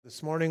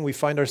This morning we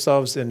find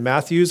ourselves in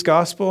Matthew's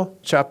Gospel,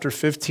 chapter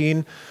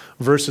 15,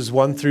 verses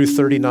 1 through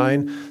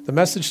 39. The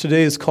message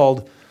today is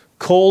called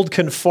Cold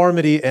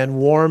Conformity and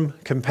Warm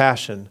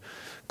Compassion.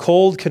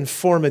 Cold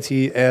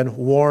Conformity and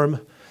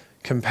Warm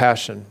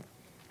Compassion.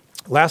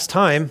 Last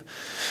time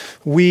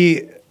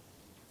we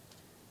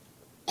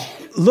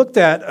looked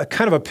at a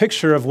kind of a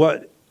picture of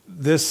what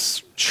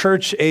this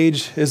church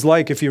age is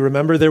like. If you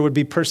remember, there would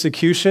be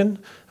persecution.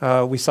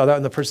 We saw that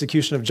in the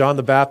persecution of John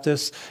the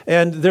Baptist.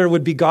 And there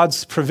would be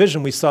God's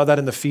provision. We saw that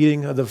in the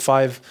feeding of the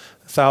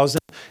 5,000.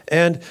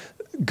 And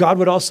God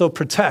would also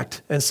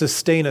protect and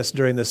sustain us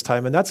during this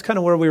time. And that's kind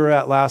of where we were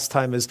at last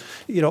time is,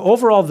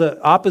 overall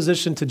the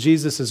opposition to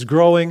Jesus is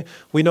growing.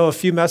 We know a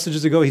few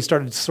messages ago, he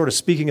started sort of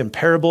speaking in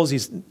parables.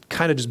 He's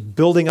kind of just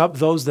building up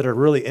those that are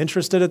really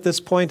interested at this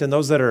point, and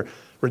those that are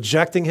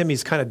rejecting him,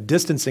 he's kind of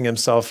distancing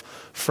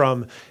himself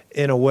from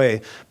in a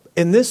way.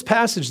 In this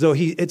passage, though,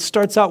 it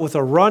starts out with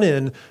a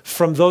run-in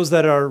from those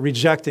that are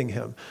rejecting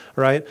him,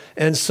 right?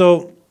 And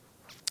so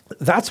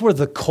that's where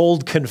the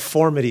cold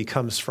conformity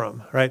comes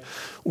from, right?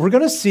 We're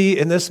going to see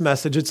in this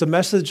message, it's a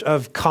message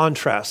of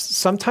contrast.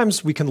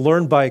 Sometimes we can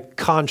learn by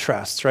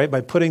contrasts, right?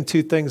 By putting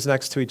two things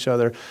next to each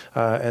other,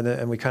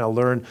 and we kind of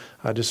learn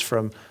just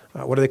from,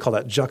 what do they call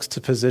that?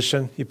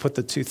 Juxtaposition. You put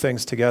the two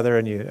things together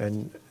and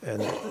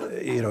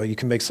you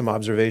can make some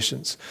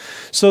observations.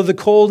 So the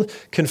cold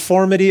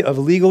conformity of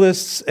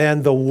legalists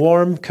and the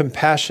warm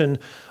compassion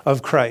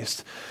of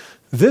Christ.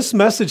 This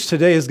message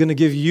today is going to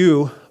give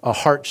you a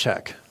heart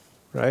check.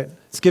 Right?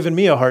 It's given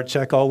me a heart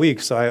check all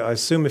week, so I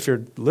assume if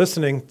you're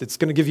listening, it's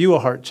going to give you a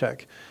heart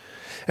check.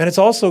 And it's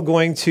also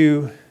going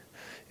to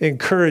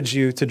encourage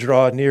you to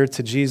draw near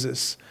to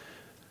Jesus,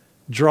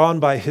 drawn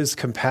by his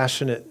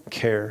compassionate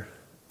care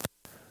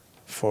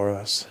for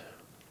us.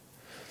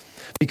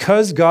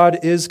 Because God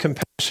is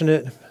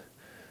compassionate,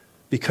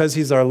 because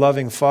he's our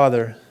loving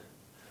Father,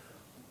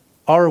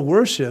 our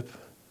worship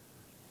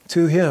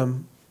to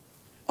him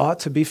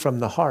ought to be from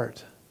the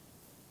heart.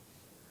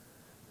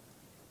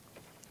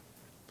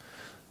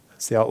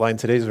 The outline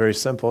today is very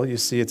simple. You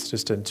see it's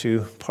just in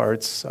two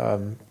parts,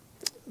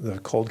 the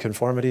cold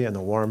conformity and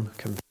the warm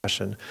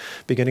compassion.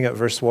 Beginning at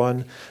verse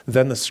 1,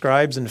 then the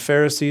scribes and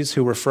Pharisees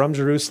who were from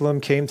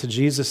Jerusalem came to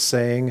Jesus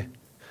saying,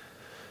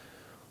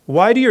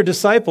 "Why do your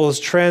disciples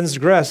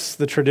transgress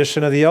the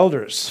tradition of the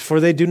elders?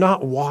 For they do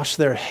not wash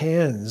their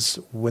hands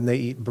when they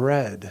eat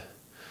bread."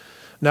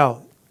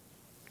 Now,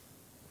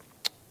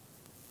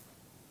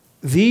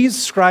 these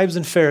scribes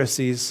and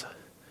Pharisees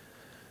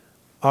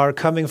are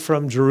coming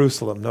from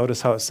Jerusalem.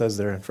 Notice how it says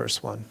there in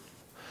verse 1.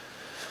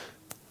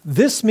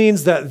 This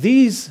means that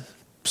these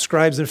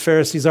scribes and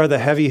Pharisees are the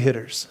heavy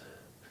hitters.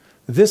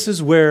 This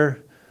is where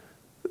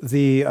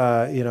the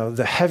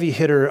heavy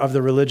hitter of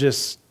the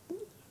religious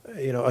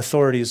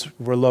authorities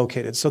were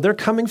located. So they're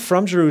coming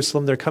from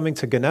Jerusalem. They're coming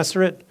to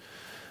Gennesaret,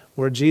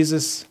 where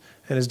Jesus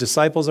and his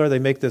disciples are. They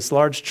make this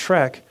large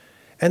trek,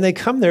 and they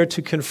come there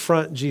to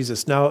confront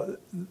Jesus. Now,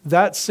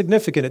 that's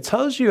significant. It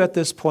tells you at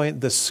this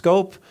point the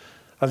scope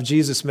of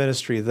Jesus'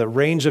 ministry, the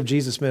range of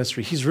Jesus'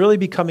 ministry. He's really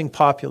becoming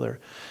popular.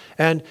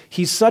 And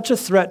he's such a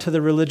threat to the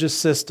religious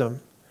system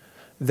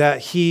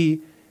that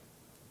he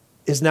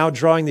is now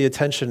drawing the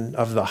attention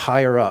of the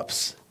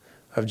higher-ups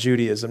of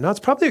Judaism. Now, it's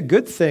probably a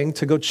good thing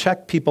to go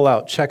check people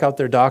out, check out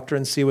their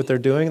doctrine, see what they're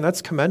doing. And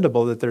that's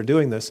commendable that they're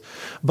doing this.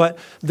 But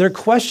they're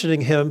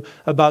questioning him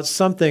about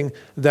something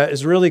that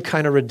is really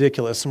kind of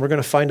ridiculous, and we're going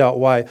to find out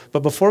why. But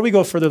before we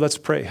go further, let's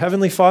pray.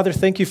 Heavenly Father,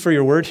 thank you for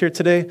your word here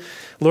today.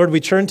 Lord, we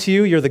turn to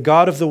you. You're the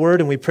God of the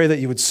word, and we pray that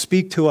you would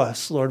speak to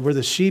us. Lord, we're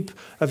the sheep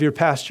of your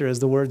pasture,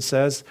 as the word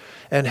says.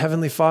 And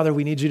Heavenly Father,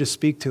 we need you to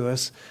speak to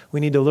us. We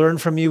need to learn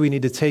from you. We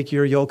need to take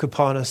your yoke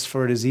upon us,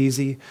 for it is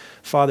easy.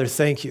 Father,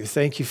 thank you.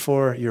 Thank you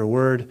for your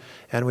word.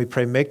 And we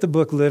pray, make the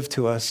book live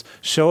to us.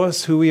 Show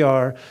us who we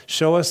are.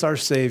 Show us our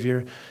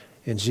Savior.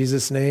 In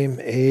Jesus' name,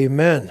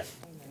 amen.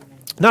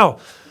 Now,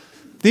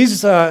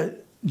 these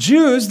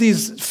Jews,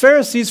 these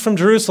Pharisees from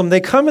Jerusalem, they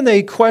come and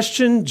they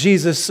question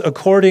Jesus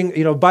according,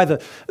 by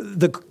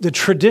the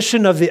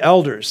tradition of the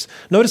elders.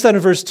 Notice that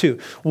in verse 2.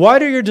 Why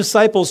do your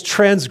disciples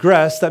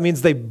transgress? That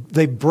means they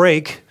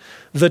break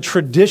the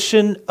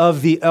tradition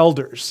of the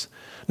elders.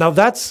 Now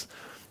that's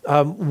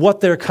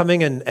what they're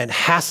coming and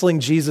hassling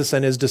Jesus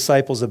and his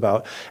disciples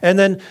about. And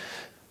then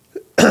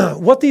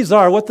what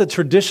the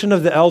tradition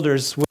of the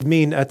elders would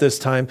mean at this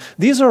time,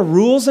 these are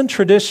rules and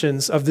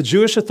traditions of the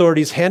Jewish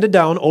authorities handed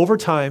down over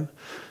time.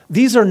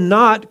 These are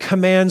not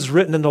commands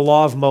written in the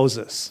law of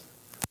Moses.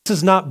 This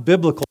is not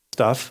biblical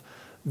stuff.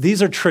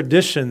 These are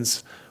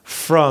traditions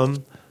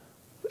from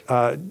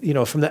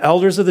the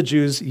elders of the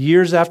Jews,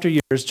 years after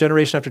years,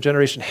 generation after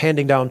generation,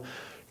 handing down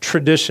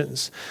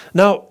traditions.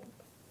 Now,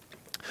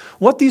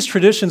 what these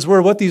traditions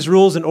were, what these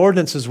rules and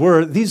ordinances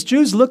were, these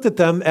Jews looked at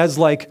them as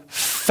like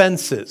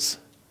fences,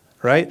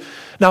 right?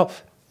 Now,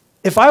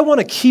 if I want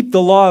to keep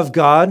the law of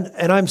God,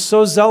 and I'm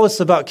so zealous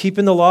about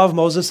keeping the law of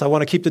Moses, I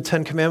want to keep the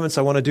 10 Commandments,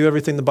 I want to do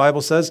everything the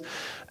Bible says,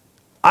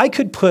 I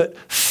could put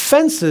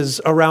fences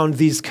around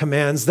these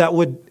commands that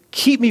would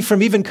keep me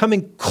from even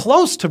coming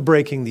close to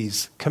breaking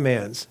these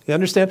commands. You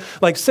understand?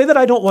 Like, say that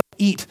I don't want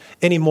to eat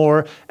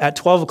anymore at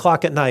 12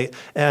 o'clock at night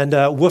and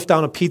wolf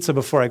down a pizza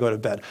before I go to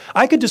bed.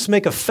 I could just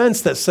make a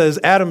fence that says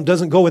Adam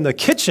doesn't go in the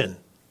kitchen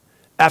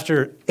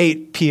after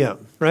 8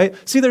 p.m., right?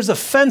 See, there's a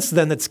fence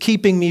then that's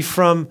keeping me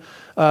from,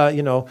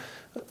 gluttony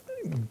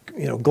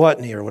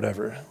or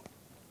whatever.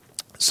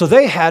 So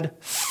they had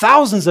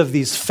thousands of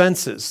these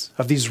fences,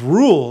 of these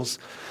rules,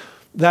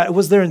 that it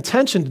was their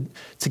intention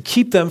to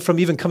keep them from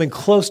even coming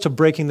close to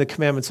breaking the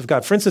commandments of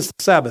God. For instance,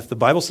 the Sabbath. The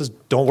Bible says,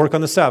 don't work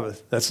on the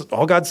Sabbath. That's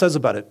all God says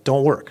about it.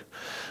 Don't work.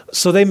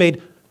 So they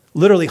made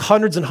literally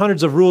hundreds and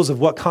hundreds of rules of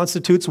what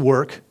constitutes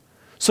work.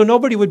 So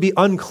nobody would be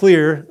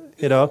unclear,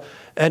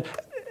 and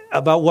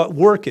about what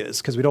work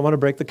is, because we don't want to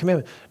break the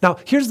commandment. Now,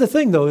 here's the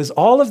thing, though, is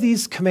all of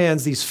these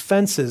commands, these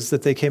fences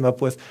that they came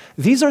up with,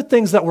 these are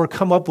things that were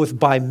come up with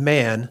by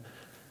man,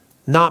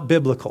 not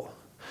biblical.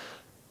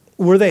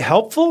 Were they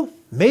helpful?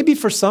 Maybe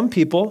for some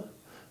people,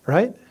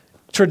 right?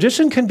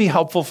 Tradition can be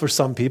helpful for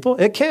some people.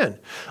 It can.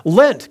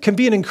 Lent can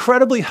be an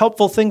incredibly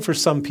helpful thing for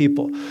some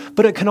people,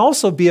 but it can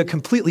also be a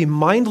completely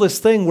mindless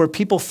thing where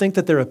people think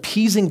that they're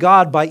appeasing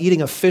God by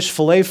eating a fish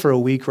fillet for a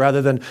week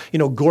rather than,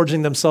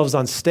 gorging themselves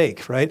on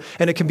steak, right?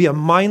 And it can be a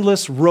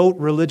mindless, rote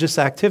religious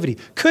activity.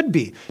 Could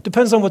be.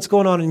 Depends on what's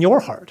going on in your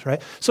heart, right?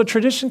 So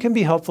tradition can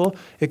be helpful.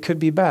 It could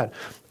be bad.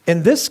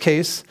 In this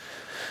case,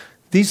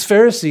 these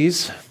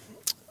Pharisees,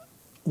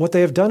 what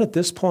they have done at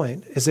this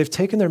point is they've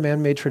taken their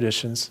man-made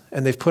traditions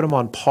and they've put them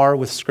on par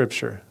with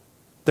Scripture.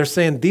 They're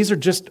saying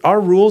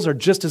our rules are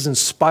just as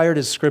inspired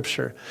as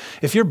Scripture.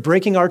 If you're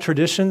breaking our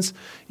traditions,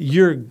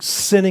 you're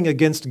sinning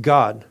against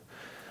God.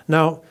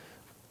 Now,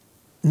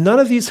 none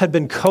of these had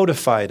been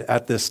codified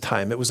at this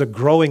time. It was a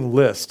growing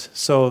list.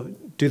 So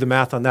do the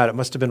math on that. It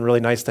must have been really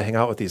nice to hang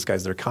out with these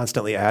guys. They're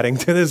constantly adding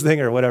to this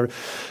thing or whatever.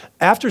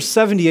 After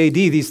 70 AD,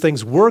 these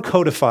things were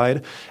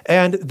codified,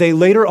 and they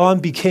later on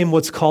became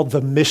what's called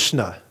the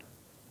Mishnah.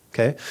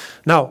 Okay?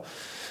 Now,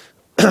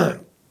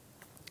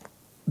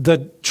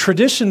 the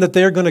tradition that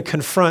they're going to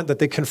confront, that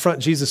they confront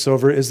Jesus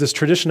over, is this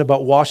tradition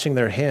about washing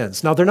their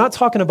hands. Now, they're not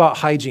talking about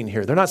hygiene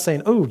here. They're not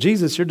saying, oh,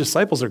 Jesus, your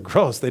disciples are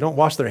gross. They don't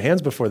wash their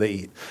hands before they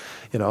eat.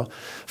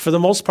 For the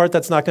most part,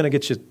 that's not going to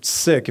get you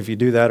sick if you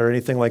do that or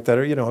anything like that.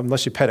 Or,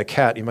 unless you pet a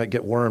cat, you might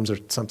get worms or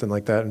something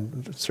like that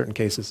in certain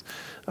cases.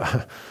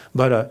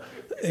 But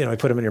you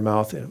put them in your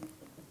mouth.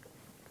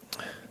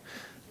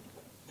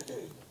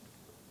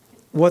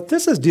 What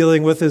this is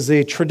dealing with is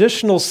a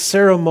traditional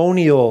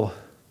ceremonial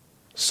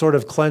sort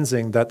of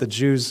cleansing that the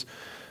Jews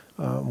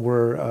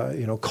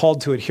were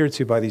called to adhere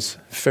to by these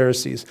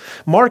Pharisees.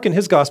 Mark, in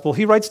his gospel,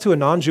 he writes to a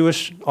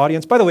non-Jewish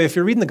audience. By the way, if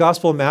you're reading the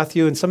Gospel of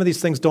Matthew, and some of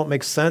these things don't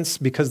make sense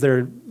because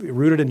they're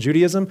rooted in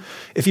Judaism,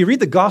 if you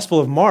read the Gospel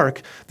of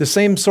Mark, the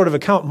same sort of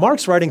account,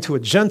 Mark's writing to a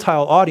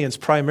Gentile audience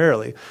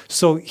primarily.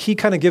 So he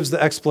kind of gives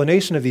the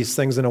explanation of these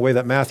things in a way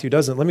that Matthew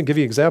doesn't. Let me give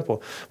you an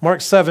example.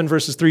 Mark 7,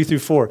 verses 3 through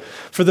 4.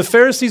 For the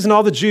Pharisees and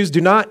all the Jews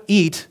do not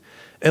eat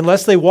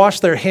unless they wash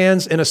their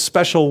hands in a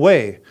special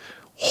way,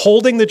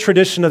 holding the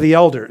tradition of the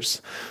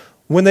elders.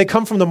 When they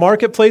come from the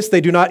marketplace,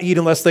 they do not eat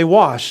unless they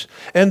wash.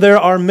 And there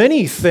are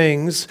many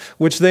things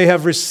which they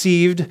have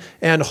received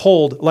and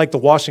hold, like the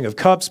washing of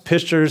cups,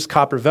 pitchers,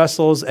 copper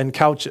vessels, and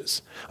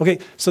couches. Okay,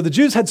 so the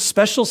Jews had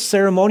special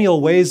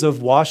ceremonial ways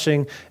of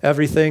washing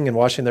everything and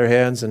washing their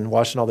hands and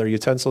washing all their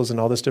utensils and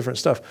all this different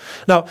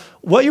stuff. Now,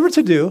 what you were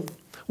to do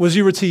was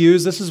you were to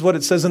use, this is what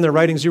it says in their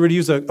writings, you were to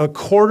use a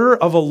quarter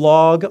of a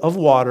log of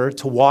water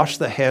to wash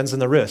the hands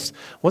and the wrists.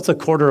 What's a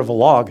quarter of a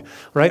log,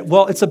 right?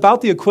 Well, it's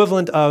about the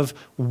equivalent of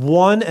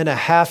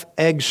 1.5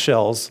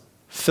 eggshells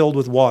filled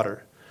with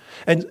water.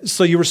 And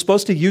so you were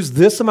supposed to use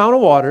this amount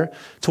of water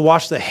to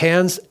wash the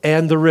hands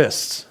and the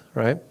wrists,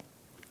 right?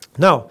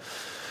 Now,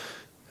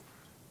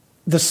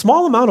 the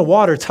small amount of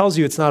water tells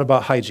you it's not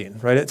about hygiene,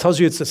 right? It tells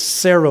you it's a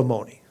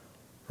ceremony,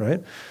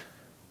 right?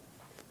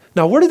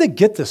 Now, where do they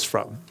get this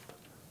from?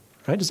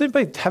 Right? Does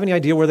anybody have any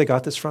idea where they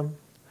got this from?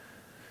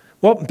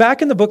 Well,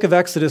 back in the book of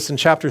Exodus in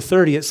chapter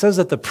 30, it says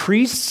that the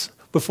priests,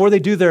 before they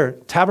do their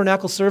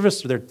tabernacle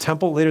service or their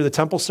temple, later the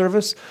temple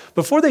service,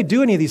 before they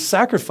do any of these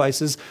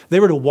sacrifices, they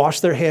were to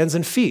wash their hands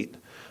and feet,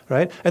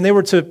 right? And they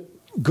were to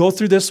go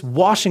through this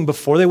washing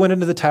before they went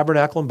into the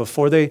tabernacle and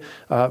before they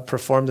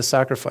performed the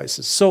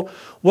sacrifices. So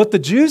what the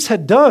Jews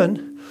had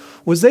done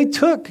was they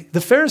took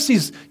the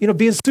Pharisees,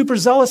 being super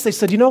zealous, they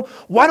said,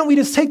 why don't we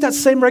just take that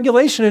same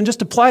regulation and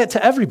just apply it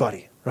to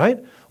everybody?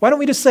 Right? Why don't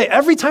we just say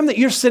every time that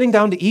you're sitting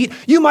down to eat,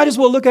 you might as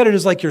well look at it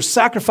as like you're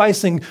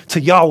sacrificing to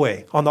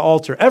Yahweh on the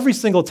altar every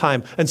single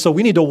time. And so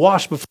we need to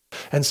wash before,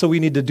 and so we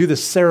need to do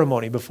this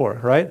ceremony before,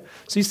 right?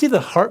 So you see the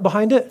heart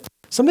behind it?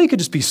 Somebody could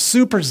just be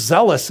super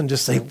zealous and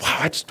just say,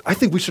 wow, I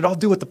think we should all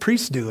do what the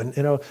priests do. And,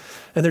 and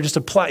they're just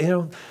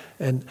applying,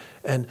 and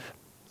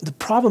the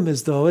problem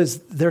is though, is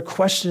they're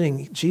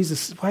questioning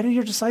Jesus. Why do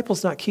your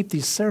disciples not keep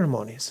these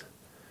ceremonies?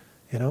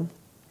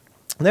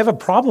 And they have a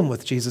problem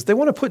with Jesus. They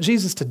want to put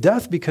Jesus to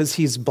death because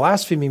he's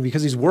blaspheming,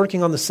 because he's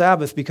working on the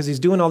Sabbath, because he's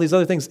doing all these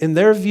other things in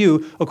their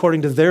view,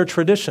 according to their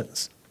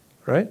traditions,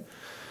 right?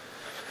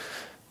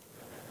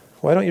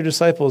 Why don't your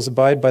disciples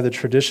abide by the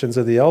traditions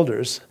of the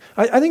elders?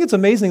 I think it's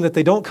amazing that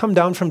they don't come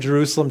down from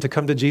Jerusalem to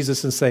come to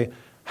Jesus and say,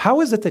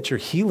 how is it that you're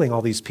healing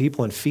all these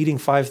people and feeding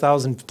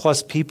 5,000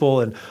 plus people?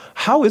 And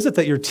how is it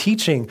that you're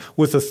teaching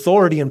with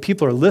authority and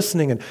people are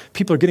listening and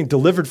people are getting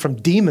delivered from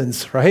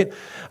demons, right?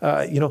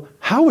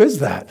 How is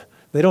that?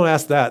 They don't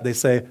ask that. They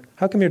say,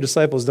 how come your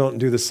disciples don't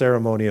do the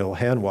ceremonial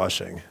hand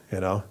washing,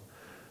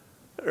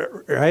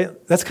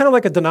 Right? That's kind of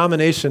like a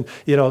denomination,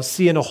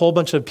 seeing a whole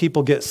bunch of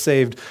people get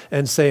saved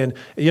and saying,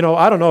 I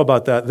don't know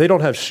about that. They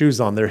don't have shoes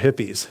on. They're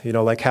hippies,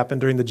 like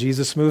happened during the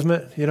Jesus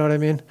movement. You know what I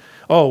mean?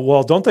 Oh,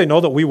 well, don't they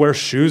know that we wear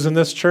shoes in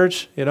this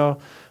church?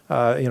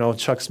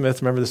 Chuck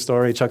Smith, remember the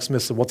story? Chuck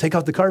Smith said, well, take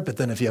out the carpet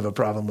then if you have a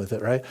problem with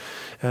it, right?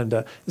 And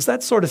it's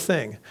that sort of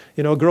thing.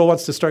 A girl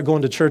wants to start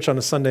going to church on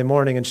a Sunday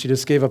morning and she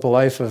just gave up a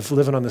life of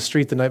living on the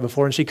street the night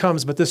before and she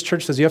comes, but this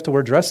church says you have to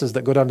wear dresses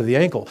that go down to the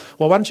ankle.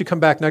 Well, why don't you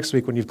come back next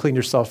week when you've cleaned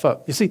yourself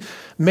up? You see,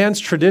 man's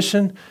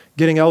tradition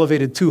getting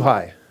elevated too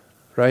high,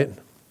 right?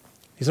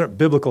 These aren't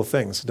biblical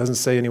things. It doesn't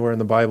say anywhere in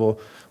the Bible,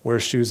 wear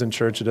shoes in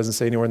church. It doesn't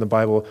say anywhere in the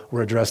Bible,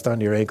 wear a dress down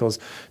to your ankles.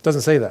 It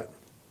doesn't say that.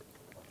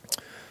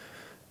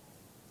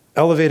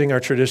 Elevating our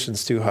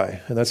traditions too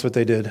high, and that's what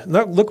they did.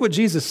 Now, look what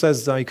Jesus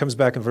says. He comes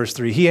back in verse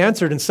 3. He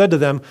answered and said to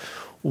them,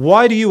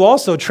 why do you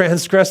also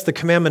transgress the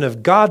commandment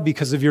of God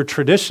because of your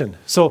tradition?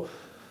 So,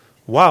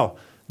 wow.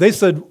 They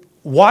said,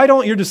 why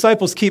don't your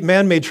disciples keep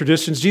man-made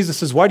traditions? Jesus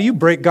says, why do you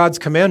break God's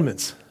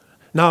commandments?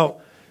 Now,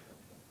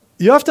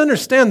 you have to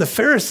understand the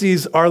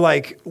Pharisees are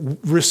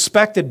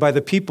respected by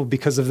the people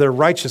because of their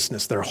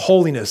righteousness, their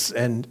holiness,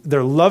 and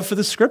their love for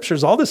the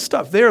scriptures, all this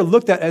stuff. They are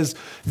looked at as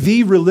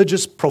the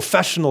religious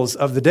professionals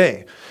of the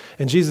day.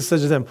 And Jesus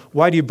says to them,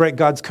 why do you break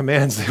God's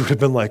commands? They would have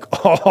been like,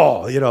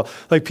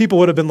 people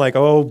would have been like,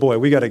 oh boy,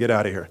 we got to get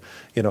out of here.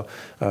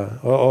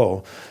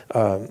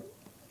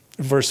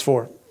 Verse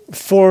 4.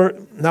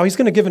 Now he's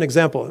going to give an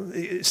example.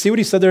 See what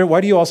he said there?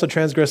 Why do you also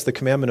transgress the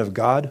commandment of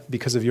God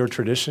because of your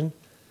tradition?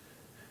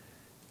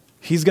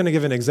 He's going to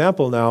give an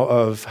example now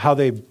of how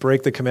they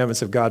break the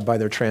commandments of God by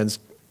their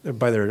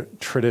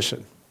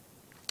tradition.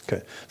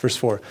 Okay, verse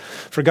 4.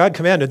 For God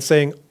commanded,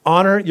 saying,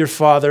 honor your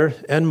father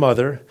and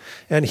mother,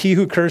 and he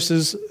who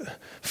curses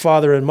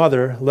father and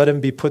mother, let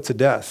him be put to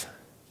death.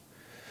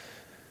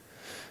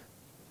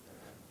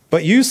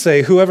 But you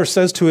say, whoever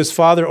says to his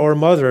father or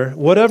mother,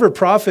 whatever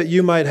profit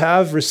you might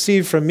have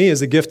received from me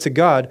is a gift to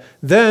God,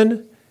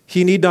 then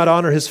he need not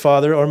honor his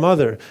father or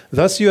mother.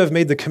 Thus you have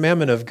made the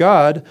commandment of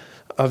God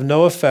of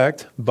no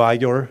effect by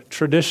your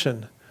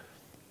tradition.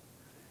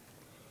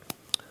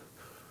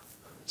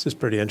 This is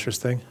pretty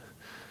interesting.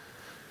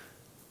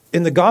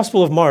 In the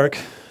Gospel of Mark,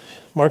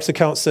 Mark's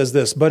account says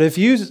this, but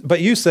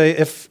you say,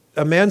 if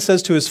a man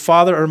says to his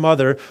father or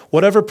mother,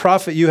 whatever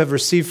profit you have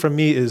received from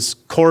me is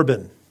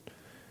Corban.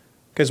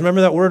 Guys,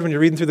 remember that word when you're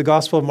reading through the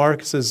Gospel of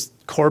Mark? It says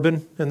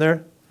Corban in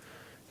there.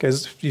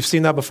 Guys, you've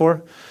seen that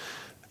before?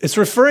 It's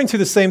referring to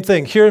the same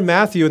thing. Here in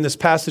Matthew, in this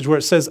passage where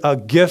it says a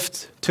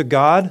gift to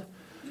God,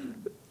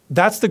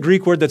 that's the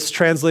Greek word that's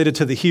translated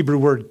to the Hebrew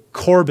word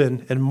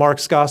Corban in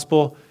Mark's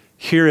Gospel.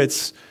 Here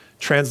it's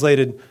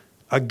translated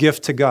a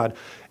gift to God.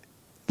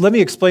 Let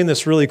me explain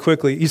this really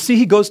quickly. You see,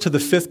 he goes to the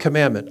fifth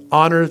commandment,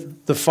 honor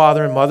the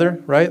father and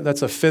mother, right? That's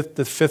the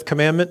fifth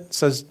commandment. It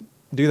says,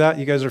 do that.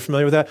 You guys are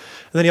familiar with that.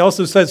 And then he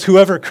also says,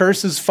 whoever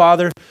curses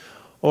father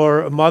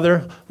or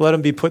mother, let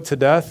him be put to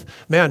death.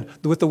 Man,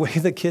 with the way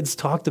that kids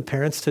talk to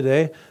parents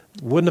today,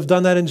 wouldn't have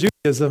done that in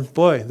Judaism.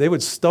 Boy, they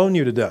would stone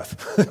you to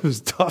death. It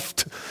was tough.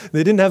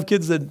 They didn't have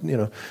kids that,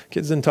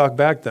 kids didn't talk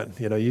back then.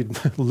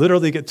 You'd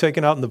literally get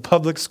taken out in the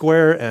public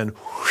square and,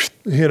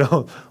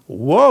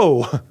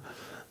 whoa.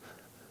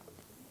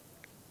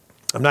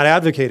 I'm not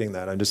advocating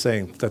that. I'm just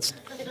saying that's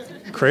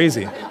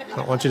crazy. I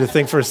don't want you to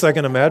think for a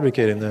second I'm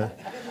advocating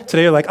that.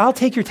 Today you're like, I'll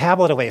take your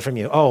tablet away from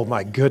you. Oh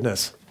my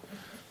goodness.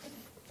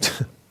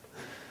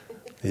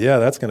 Yeah,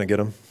 that's going to get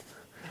them.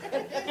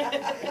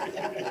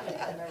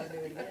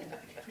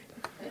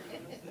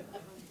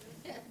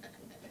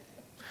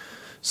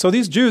 So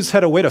these Jews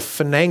had a way to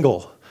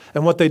finagle.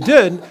 And what they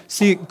did,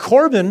 see,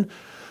 Corban,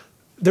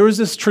 there was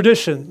this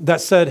tradition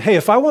that said, hey,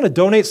 if I want to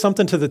donate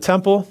something to the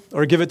temple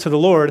or give it to the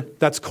Lord,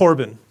 that's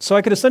Corban. So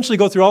I could essentially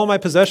go through all of my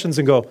possessions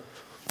and go,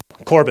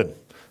 Corban.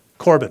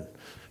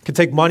 Could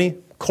take money,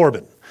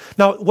 Corban.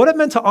 Now, what it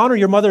meant to honor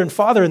your mother and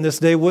father in this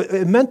day,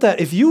 it meant that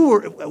if you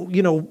were,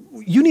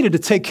 you needed to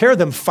take care of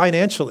them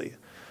financially.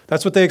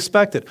 That's what they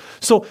expected.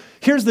 So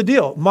here's the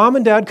deal. Mom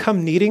and dad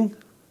come needing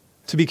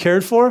to be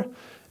cared for,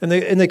 and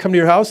they come to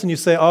your house and you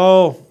say,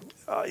 all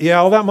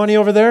that money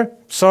over there?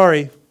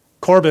 Sorry,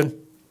 Corban.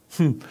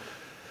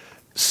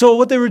 So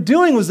what they were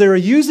doing was they were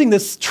using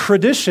this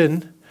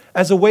tradition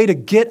as a way to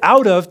get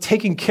out of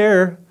taking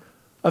care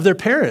of their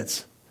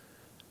parents,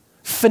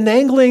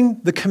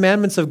 finagling the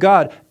commandments of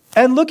God,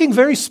 and looking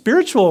very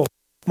spiritual,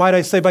 might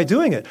I say, by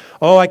doing it.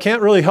 Oh, I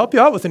can't really help you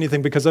out with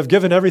anything because I've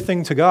given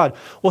everything to God.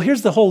 Well,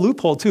 here's the whole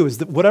loophole too, is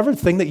that whatever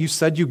thing that you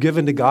said you've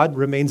given to God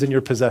remains in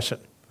your possession,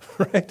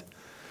 right?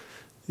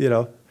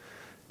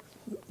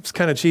 It's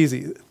kind of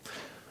cheesy.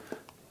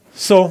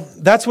 So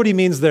that's what he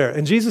means there.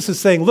 And Jesus is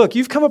saying, look,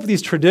 you've come up with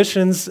these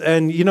traditions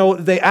and,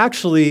 they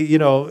actually,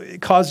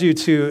 cause you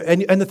to,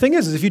 and the thing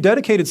is if you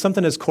dedicated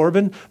something as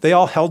Corban, they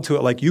all held to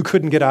it like you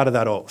couldn't get out of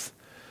that oath,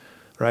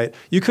 right?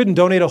 You couldn't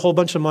donate a whole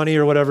bunch of money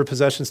or whatever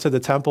possessions to the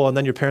temple and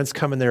then your parents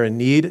come in there in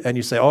need and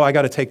you say, oh, I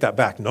got to take that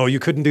back. No, you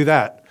couldn't do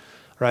that.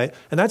 Right?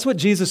 And that's what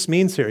Jesus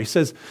means here.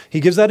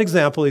 He gives that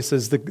example. He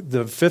says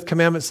the fifth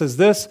commandment says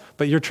this,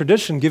 but your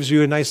tradition gives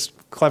you a nice,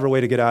 clever way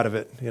to get out of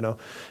it, And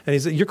he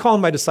said, you're calling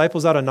my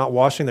disciples out on not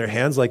washing their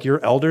hands like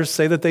your elders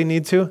say that they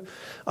need to.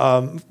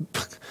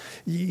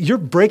 You're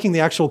breaking the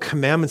actual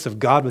commandments of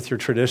God with your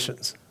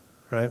traditions,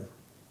 right?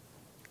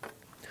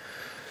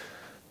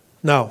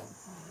 Now,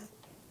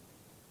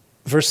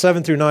 verse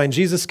 7 through 9,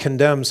 Jesus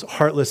condemns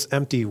heartless,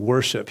 empty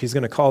worship. He's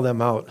going to call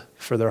them out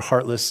for their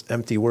heartless,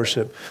 empty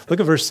worship. Look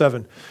at verse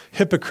 7.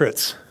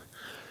 Hypocrites.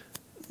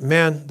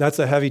 Man, that's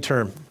a heavy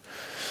term.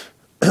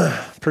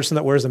 Person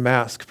that wears a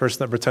mask, person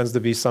that pretends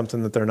to be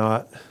something that they're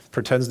not,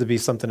 pretends to be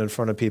something in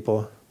front of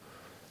people,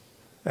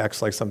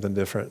 acts like something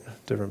different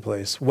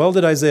place. Well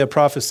did Isaiah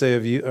prophesy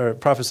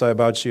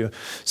about you,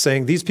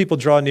 saying, these people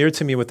draw near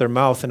to me with their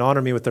mouth and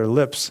honor me with their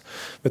lips,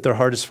 but their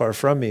heart is far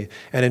from me.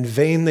 And in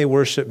vain they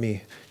worship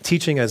me,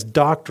 teaching as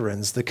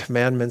doctrines the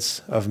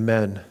commandments of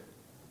men.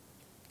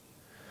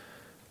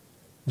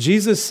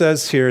 Jesus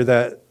says here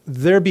that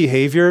their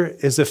behavior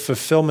is a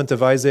fulfillment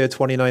of Isaiah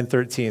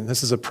 29:13.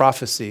 This is a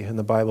prophecy in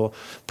the Bible.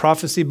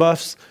 Prophecy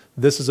buffs,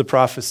 this is a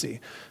prophecy.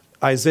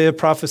 Isaiah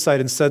prophesied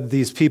and said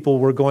these people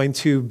were going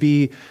to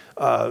be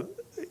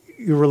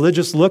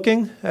religious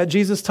looking at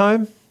Jesus'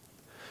 time.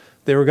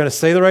 They were going to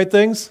say the right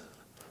things.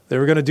 They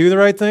were going to do the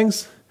right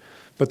things,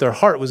 but their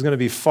heart was going to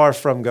be far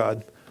from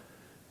God.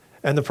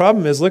 And the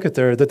problem is, look at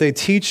there, that they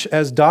teach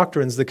as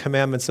doctrines the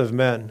commandments of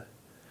men.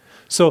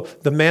 So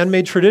the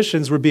man-made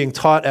traditions were being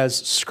taught as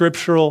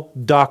scriptural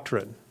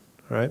doctrine,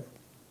 right?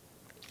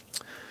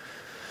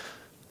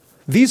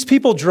 These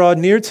people draw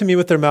near to me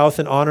with their mouth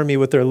and honor me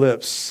with their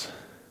lips.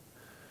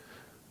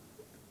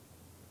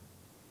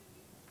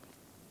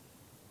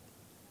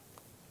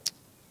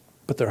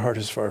 But their heart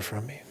is far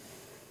from me.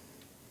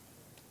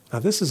 Now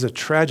this is a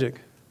tragic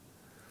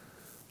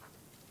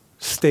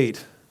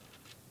state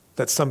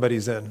that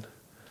somebody's in.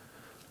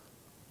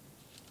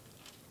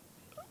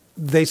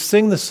 They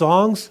sing the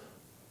songs,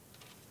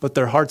 but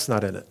their heart's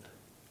not in it.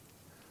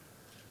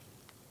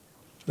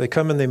 They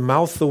come and they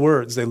mouth the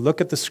words. They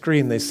look at the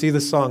screen. They see the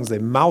songs. They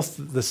mouth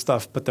the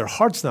stuff, but their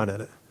heart's not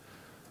in it.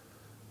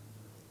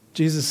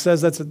 Jesus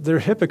says they're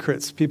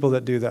hypocrites, people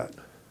that do that.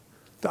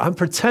 I'm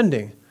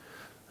pretending.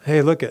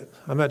 Hey, look it,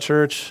 I'm at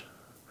church.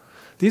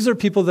 These are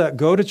people that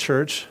go to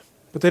church,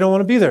 but they don't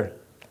want to be there.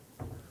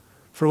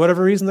 For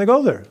whatever reason, they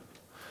go there.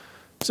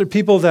 These are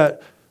people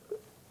that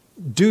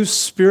do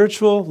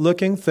spiritual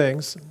looking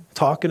things,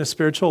 talk in a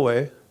spiritual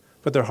way,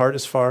 but their heart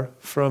is far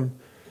from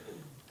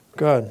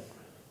God.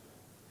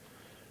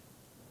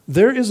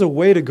 There is a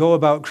way to go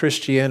about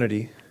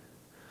Christianity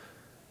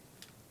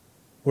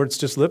where it's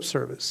just lip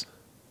service.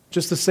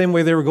 Just the same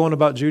way they were going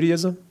about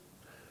Judaism,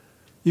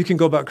 you can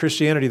go about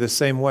Christianity the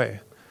same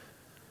way.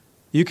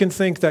 You can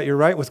think that you're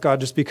right with God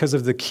just because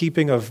of the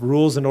keeping of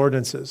rules and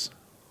ordinances.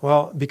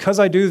 Well, because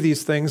I do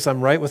these things,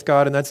 I'm right with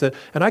God, and that's it.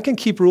 And I can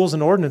keep rules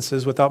and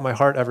ordinances without my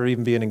heart ever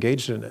even being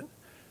engaged in it.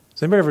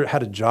 Has anybody ever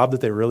had a job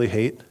that they really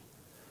hate?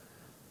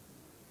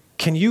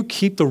 Can you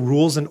keep the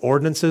rules and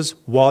ordinances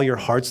while your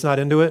heart's not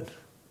into it?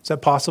 Is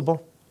that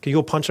possible? Can you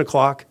go punch a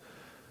clock,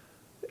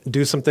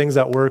 do some things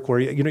at work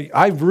where,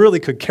 I really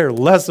could care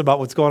less about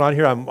what's going on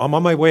here. I'm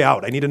on my way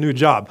out. I need a new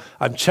job.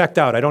 I'm checked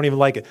out. I don't even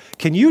like it.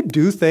 Can you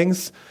do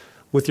things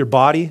with your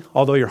body,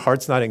 although your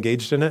heart's not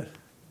engaged in it?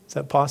 Is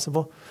that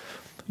possible?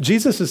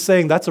 Jesus is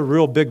saying that's a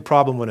real big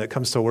problem when it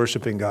comes to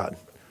worshiping God.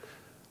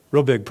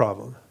 Real big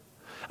problem.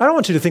 I don't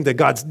want you to think that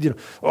God's,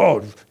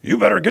 you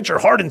better get your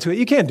heart into it.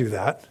 You can't do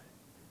that.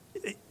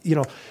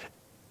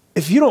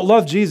 If you don't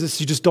love Jesus,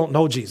 you just don't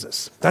know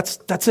Jesus.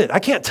 That's it. I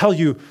can't tell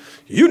you,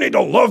 you need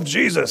to love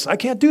Jesus. I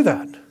can't do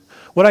that.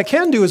 What I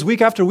can do is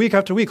week after week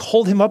after week,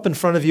 hold him up in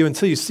front of you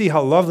until you see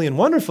how lovely and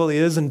wonderful he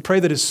is and pray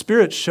that his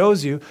Spirit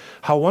shows you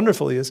how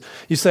wonderful he is.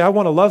 You say, I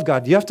want to love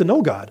God. You have to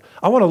know God.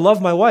 I want to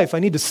love my wife. I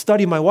need to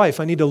study my wife.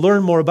 I need to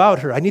learn more about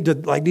her. I need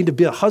to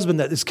be a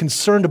husband that is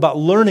concerned about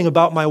learning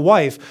about my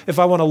wife if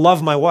I want to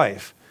love my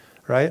wife,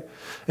 right?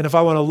 And if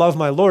I want to love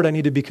my Lord, I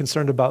need to be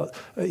concerned about,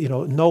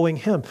 knowing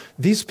him.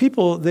 These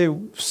people, they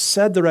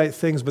said the right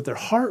things, but their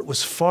heart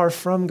was far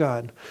from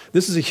God.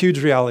 This is a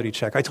huge reality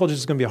check. I told you this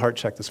is going to be a heart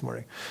check this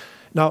morning.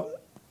 Now,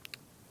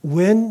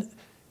 when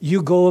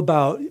you go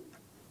about,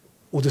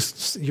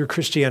 just your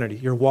Christianity,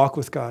 your walk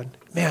with God,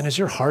 man, is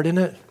your heart in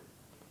it?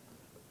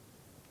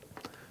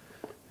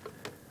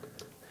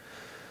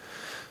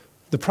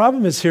 The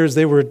problem is here is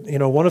they were,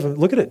 one of them,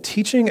 look at it,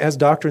 teaching as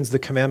doctrines the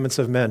commandments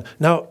of men.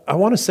 Now, I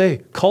want to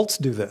say cults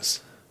do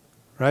this,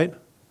 right?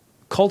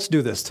 Cults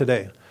do this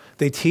today.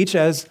 They teach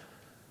as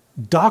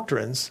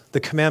doctrines the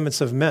commandments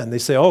of men. They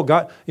say, oh,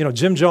 God,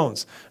 Jim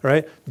Jones,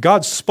 right?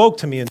 God spoke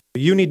to me and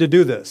you need to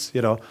do this,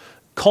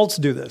 cults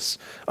do this.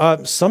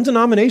 Some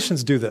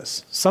denominations do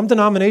this. Some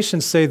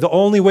denominations say the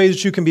only way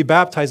that you can be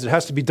baptized, it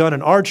has to be done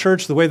in our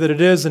church the way that it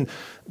is. And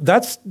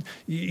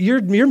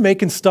you're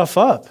making stuff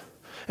up.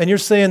 And you're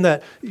saying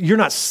that you're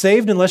not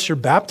saved unless you're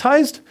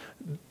baptized.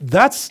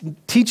 That's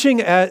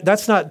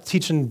not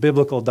teaching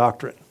biblical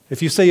doctrine.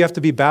 If you say you have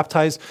to be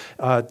baptized,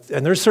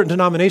 and there's certain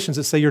denominations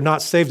that say you're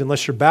not saved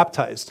unless you're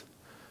baptized,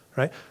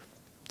 right?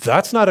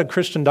 That's not a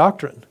Christian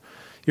doctrine.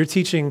 You're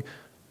teaching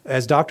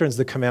as doctrines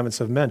the commandments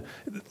of men.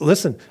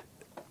 Listen,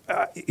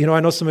 I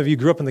know some of you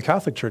grew up in the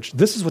Catholic Church.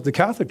 This is what the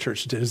Catholic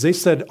Church did, is they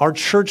said our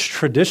church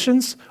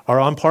traditions are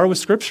on par with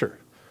Scripture.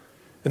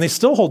 And they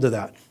still hold to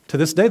that. To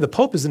this day, the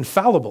Pope is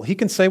infallible. He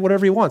can say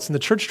whatever he wants. In the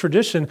church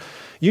tradition,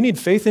 you need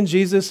faith in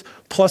Jesus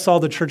plus all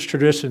the church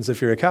traditions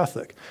if you're a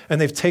Catholic.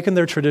 And they've taken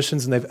their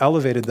traditions and they've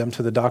elevated them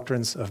to the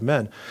doctrines of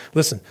men.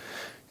 Listen,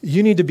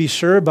 you need to be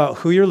sure about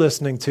who you're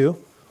listening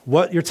to,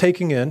 what you're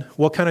taking in,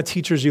 what kind of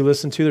teachers you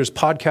listen to. There's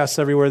podcasts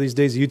everywhere these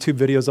days, YouTube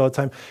videos all the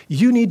time.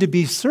 You need to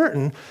be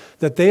certain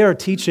that they are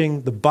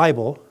teaching the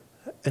Bible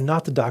and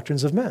not the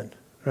doctrines of men,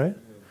 right?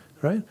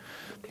 Right?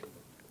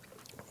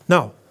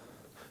 Now,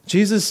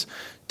 Jesus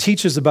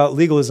teaches about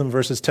legalism,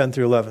 verses 10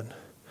 through 11.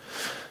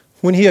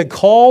 When he had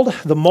called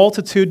the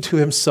multitude to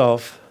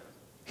himself,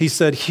 he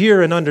said,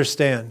 "Hear and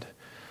understand."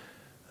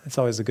 It's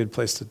always a good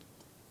place to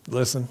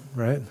listen,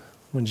 right?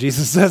 When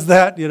Jesus says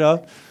that,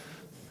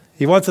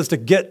 he wants us to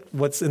get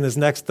what's in this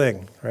next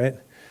thing, right?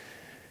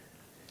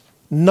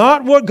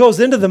 Not what goes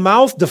into the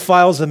mouth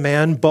defiles a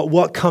man, but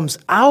what comes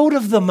out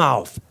of the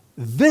mouth,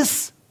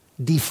 this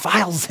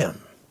defiles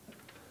him.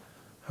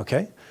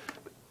 Okay?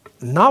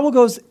 Not what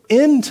goes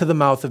into the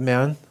mouth of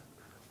man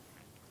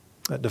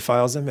that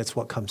defiles him. It's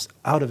what comes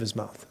out of his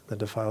mouth that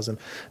defiles him.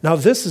 Now,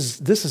 this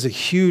is a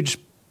huge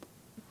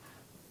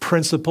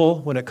principle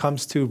when it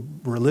comes to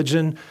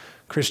religion,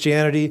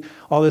 Christianity,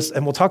 all this.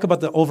 And we'll talk about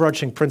the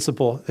overarching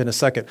principle in a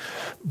second.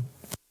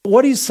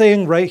 What he's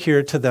saying right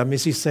here to them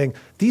is he's saying,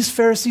 these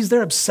Pharisees,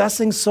 they're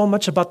obsessing so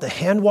much about the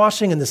hand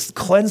washing and this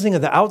cleansing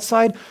of the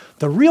outside.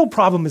 The real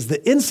problem is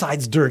the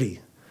inside's dirty.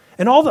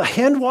 And all the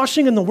hand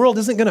washing in the world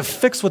isn't going to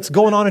fix what's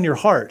going on in your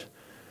heart.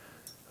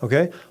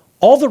 Okay?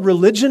 All the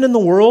religion in the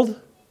world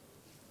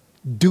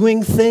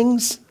doing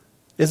things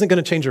isn't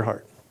going to change your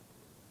heart.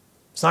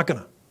 It's not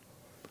going to.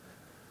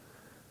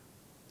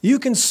 You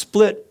can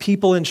split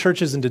people in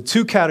churches into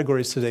two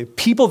categories today.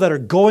 People that are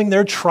going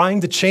there trying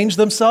to change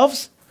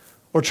themselves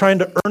or trying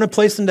to earn a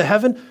place into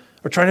heaven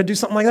or trying to do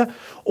something like that,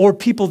 or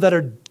people that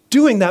are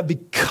doing that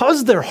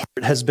because their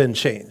heart has been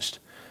changed.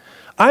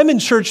 I'm in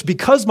church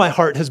because my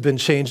heart has been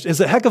changed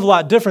is a heck of a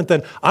lot different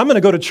than I'm going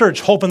to go to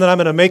church hoping that I'm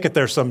going to make it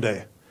there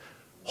someday.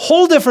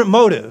 Whole different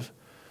motive.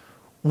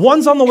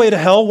 One's on the way to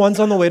hell, one's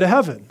on the way to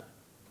heaven.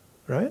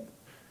 Right?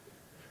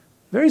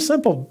 Very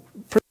simple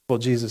principle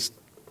Jesus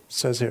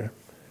says here.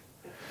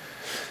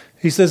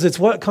 He says it's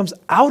what comes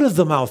out of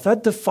the mouth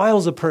that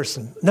defiles a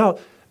person. Now,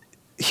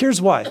 here's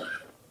why.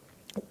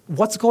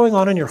 What's going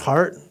on in your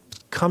heart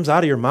comes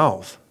out of your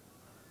mouth,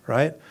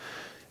 right?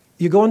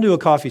 You go into a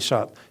coffee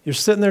shop. You're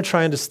sitting there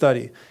trying to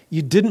study.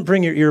 You didn't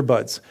bring your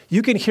earbuds.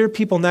 You can hear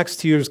people next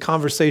to you's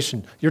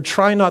conversation. You're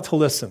trying not to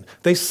listen.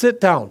 They sit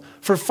down.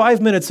 For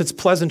 5 minutes, it's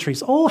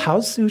pleasantries. "Oh,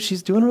 how's Sue?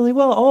 She's doing really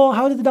well. Oh,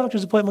 how did the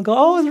doctor's appointment go?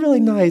 Oh, it's really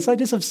nice.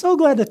 I'm so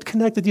glad to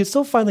connect with you.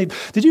 So finally,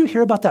 did you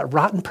hear about that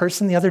rotten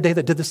person the other day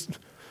that did this?"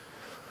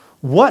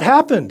 What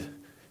happened?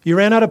 You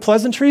ran out of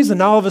pleasantries, and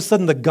now all of a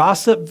sudden the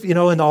gossip,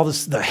 and all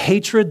this, the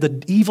hatred,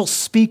 the evil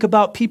speak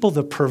about people,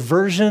 the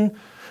perversion.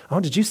 "Oh,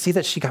 did you see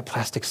that she got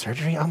plastic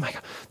surgery? Oh my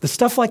God." The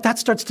stuff like that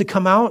starts to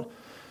come out,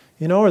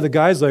 or the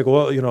guy's like,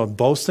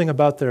 boasting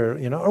about their,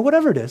 or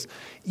whatever it is.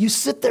 You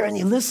sit there and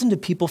you listen to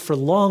people for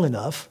long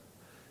enough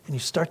and you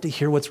start to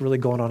hear what's really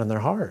going on in their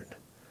heart.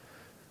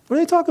 What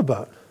do they talk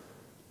about?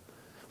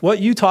 What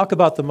you talk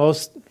about the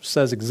most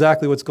says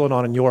exactly what's going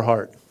on in your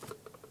heart.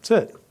 That's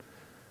it.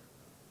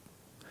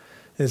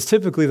 It's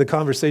typically the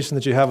conversation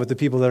that you have with the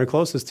people that are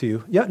closest to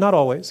you. Yet not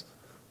always.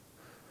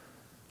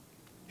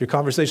 Your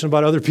conversation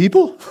about other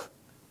people?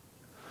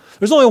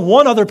 There's only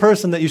one other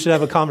person that you should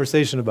have a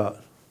conversation about.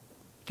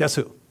 Guess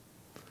who?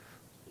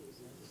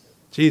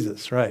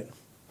 Jesus, right.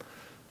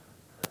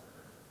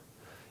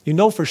 You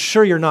know for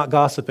sure you're not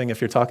gossiping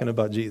if you're talking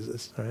about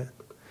Jesus, right?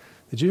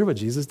 Did you hear what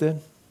Jesus did?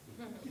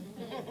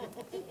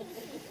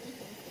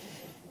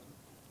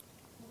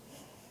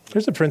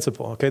 Here's a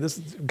principle, okay?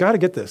 Got to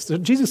get this.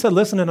 Jesus said,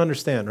 listen and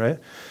understand, right?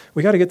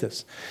 We got to get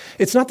this.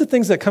 It's not the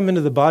things that come into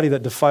the body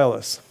that defile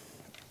us,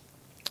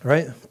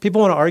 right?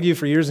 People want to argue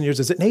for years and years.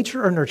 Is it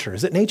nature or nurture?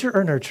 Is it nature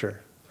or nurture,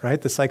 right?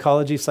 The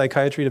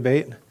psychiatry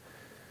debate.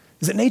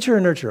 Is it nature or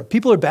nurture?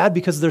 People are bad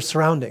because of their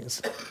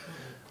surroundings.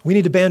 We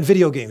need to ban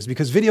video games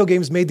because video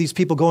games made these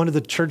people go into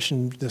the church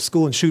and the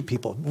school and shoot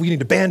people. We need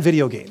to ban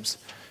video games.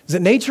 Is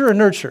it nature or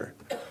nurture?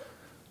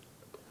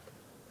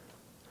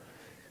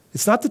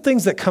 It's not the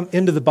things that come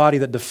into the body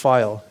that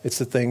defile. It's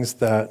the things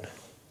that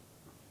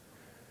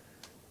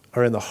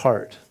are in the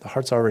heart. The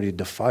heart's already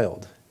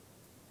defiled,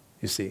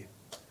 you see.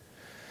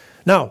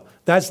 Now,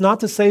 that's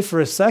not to say for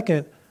a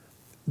second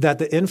that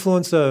the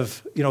influence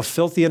of,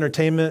 filthy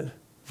entertainment,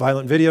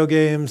 violent video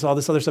games, all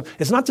this other stuff,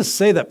 it's not to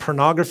say that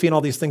pornography and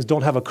all these things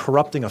don't have a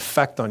corrupting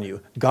effect on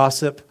you.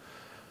 Gossip,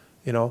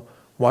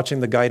 watching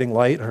The Guiding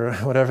Light or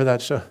whatever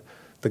that show.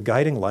 The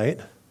Guiding Light?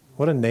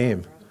 What a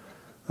name.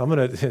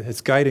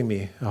 It's guiding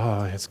me.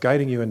 Oh, it's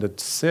guiding you into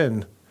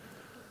sin.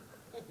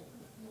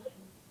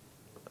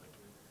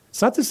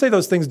 It's not to say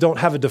those things don't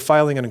have a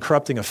defiling and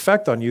corrupting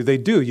effect on you. They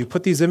do. You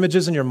put these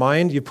images in your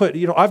mind.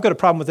 I've got a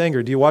problem with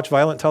anger. Do you watch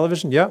violent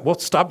television? Yeah. Well,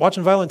 stop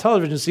watching violent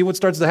television and see what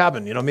starts to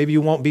happen. Maybe you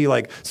won't be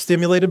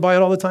stimulated by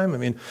it all the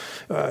time.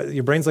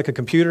 Your brain's like a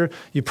computer.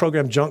 You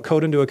program junk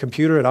code into a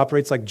computer. It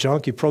operates like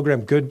junk. You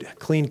program good,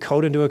 clean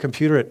code into a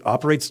computer. It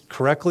operates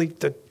correctly.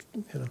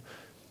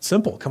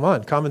 Simple. Come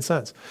on. Common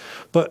sense.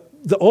 But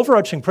the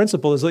overarching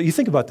principle is that you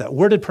think about that.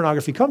 Where did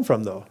pornography come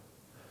from, though?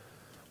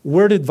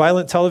 Where did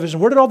violent television,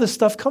 where did all this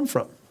stuff come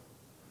from?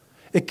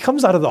 It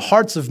comes out of the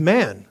hearts of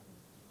man,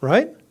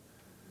 right? It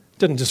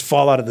didn't just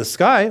fall out of the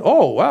sky.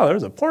 Oh, wow,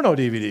 there's a porno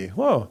DVD.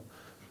 Whoa.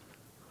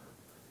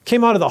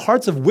 Came out of the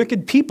hearts of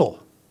wicked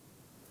people.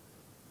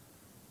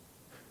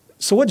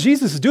 So what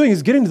Jesus is doing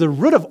is getting to the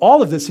root of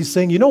all of this. He's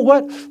saying, you know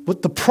what?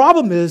 What the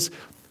problem is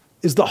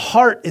the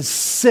heart is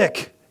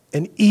sick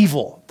and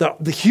evil.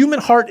 The human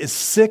heart is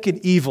sick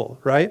and evil,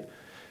 right?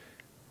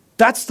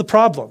 That's the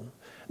problem.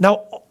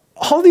 Now,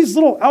 all these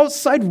little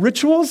outside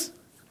rituals,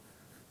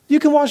 you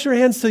can wash your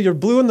hands till you're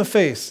blue in the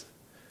face.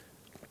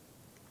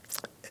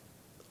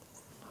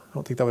 I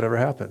don't think that would ever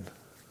happen.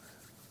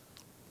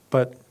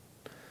 But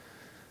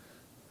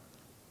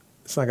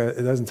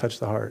it doesn't touch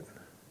the heart.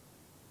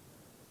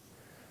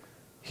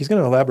 He's going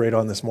to elaborate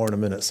on this more in a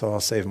minute, so I'll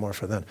save more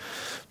for then.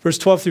 Verse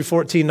 12 through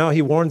 14, now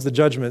he warns the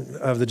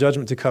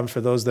judgment to come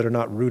for those that are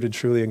not rooted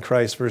truly in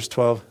Christ. Verse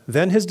 12,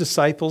 then his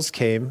disciples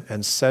came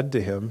and said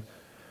to him,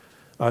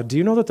 do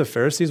you know that the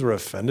Pharisees were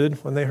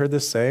offended when they heard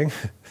this saying?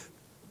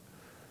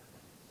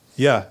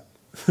 Yeah.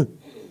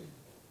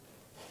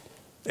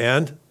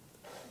 And?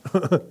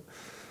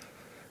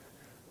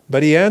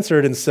 But he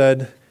answered and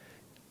said,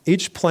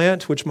 each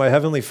plant which my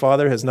heavenly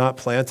Father has not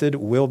planted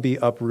will be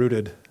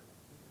uprooted.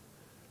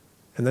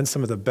 And then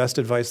some of the best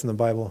advice in the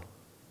Bible.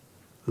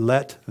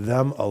 Let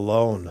them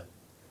alone.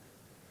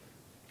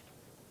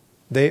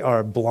 They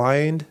are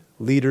blind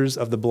leaders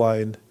of the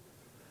blind.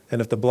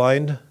 And if the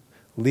blind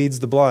leads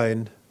the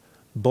blind,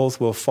 both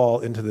will fall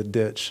into the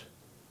ditch.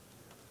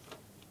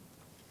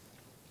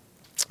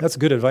 That's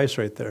good advice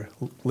right there.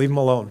 Leave them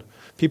alone.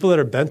 People that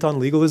are bent on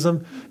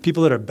legalism,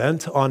 people that are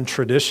bent on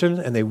tradition,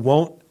 and they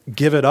won't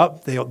give it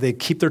up, they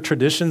keep their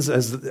traditions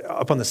as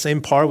up on the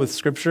same par with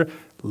Scripture,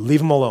 leave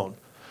them alone.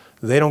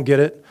 They don't get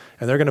it,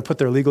 and they're going to put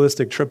their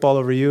legalistic trip all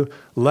over you.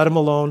 Let them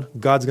alone.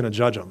 God's going to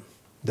judge them.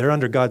 They're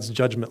under God's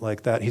judgment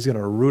like that. He's going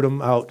to root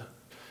them out.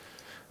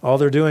 All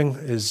they're doing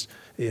is,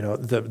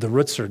 the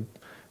roots are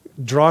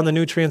drawing the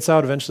nutrients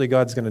out. Eventually,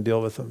 God's going to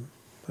deal with them.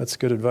 That's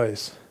good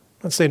advice.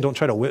 I'm not saying don't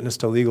try to witness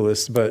to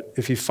legalists, but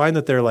if you find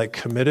that they're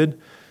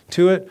committed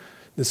to it,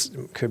 this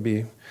could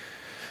be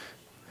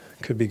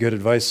good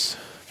advice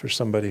for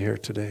somebody here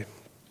today.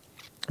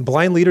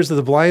 Blind leaders of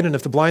the blind, and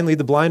if the blind lead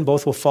the blind,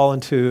 both will fall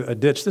into a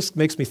ditch. This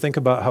makes me think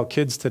about how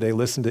kids today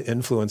listen to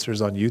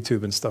influencers on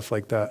YouTube and stuff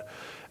like that,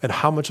 and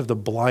how much of the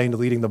blind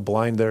leading the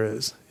blind there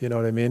is. You know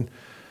what I mean?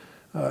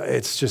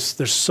 It's just,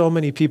 there's so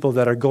many people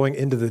that are going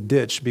into the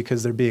ditch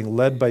because they're being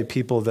led by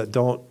people that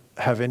don't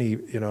have any,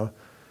 they're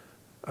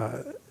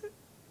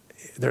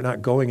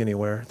not going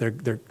anywhere.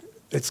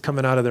 It's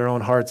coming out of their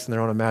own hearts and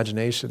their own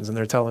imaginations, and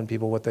they're telling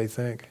people what they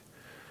think.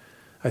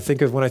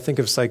 When I think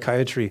of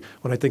psychiatry,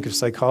 when I think of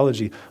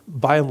psychology,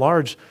 by and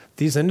large,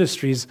 these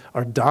industries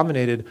are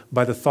dominated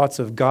by the thoughts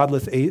of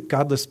godless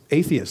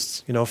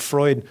atheists.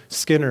 Freud,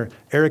 Skinner,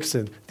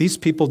 Erickson. These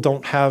people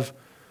don't have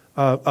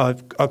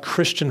a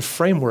Christian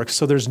framework,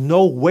 so there's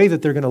no way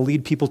that they're going to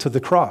lead people to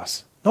the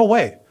cross. No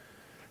way.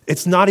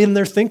 It's not in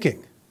their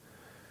thinking.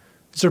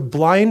 They're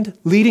blind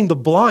leading the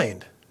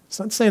blind. It's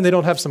not saying they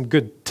don't have some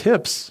good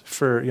tips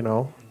for,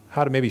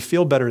 how to maybe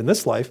feel better in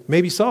this life.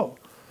 Maybe so.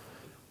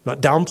 I'm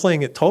not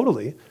downplaying it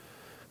totally,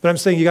 but I'm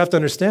saying you have to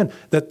understand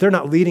that they're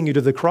not leading you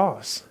to the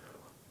cross.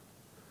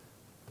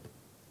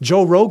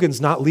 Joe Rogan's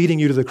not leading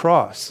you to the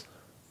cross.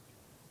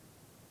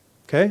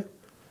 Okay?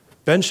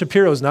 Ben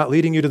Shapiro's not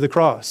leading you to the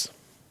cross.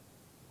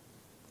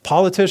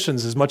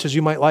 Politicians, as much as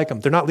you might like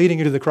them, they're not leading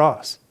you to the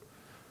cross.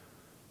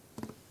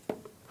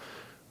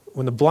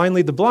 When the blind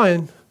lead the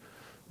blind,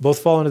 both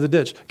fall into the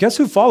ditch. Guess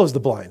who follows the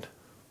blind?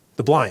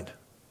 The blind.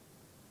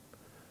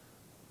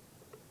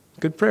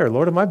 Good prayer.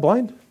 Lord, am I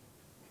blind?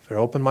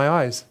 Open my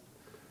eyes.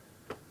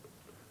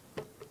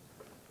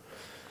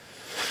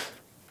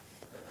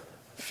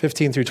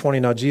 15 through 20,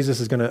 now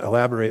Jesus is going to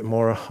elaborate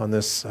more on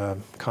this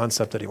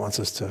concept that he wants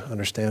us to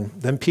understand.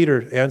 Then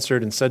Peter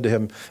answered and said to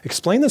him,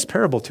 explain this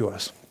parable to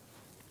us.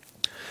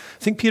 I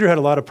think Peter had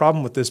a lot of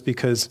problem with this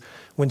because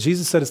when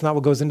Jesus said it's not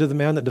what goes into the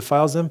man that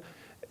defiles him,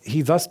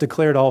 he thus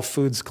declared all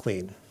foods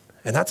clean.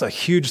 And that's a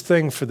huge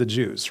thing for the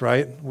Jews,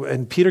 right?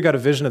 And Peter got a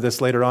vision of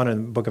this later on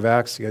in the book of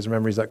Acts. You guys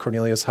remember he's at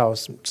Cornelius'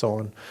 house and so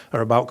on,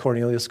 or about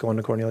Cornelius, going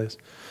to Cornelius.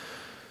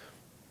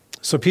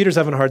 So Peter's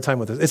having a hard time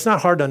with this. It's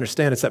not hard to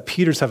understand. It's that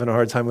Peter's having a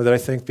hard time with it, I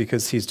think,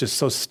 because he's just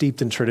so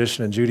steeped in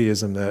tradition and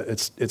Judaism that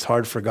it's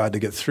hard for God to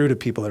get through to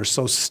people that are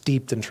so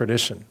steeped in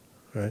tradition,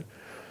 right?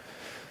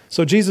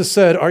 So Jesus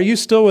said, are you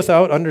still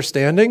without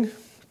understanding?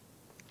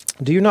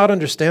 Do you not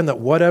understand that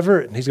whatever,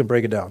 and he's going to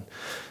break it down,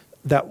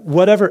 that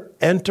whatever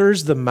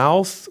enters the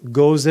mouth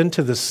goes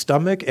into the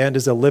stomach and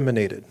is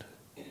eliminated?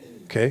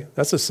 Okay,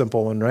 that's a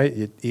simple one, right?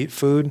 You eat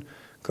food,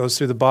 goes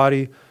through the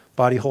body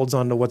holds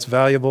on to what's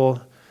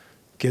valuable,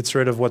 gets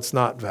rid of what's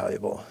not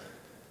valuable.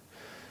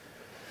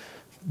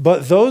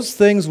 But those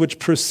things which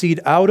proceed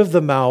out of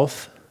the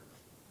mouth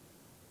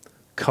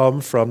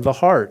come from the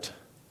heart,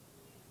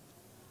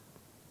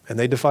 and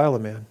they defile a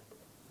man.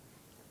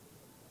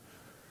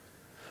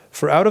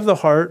 For out of the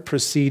heart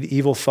proceed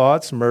evil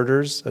thoughts,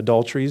 murders,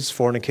 adulteries,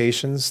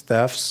 fornications,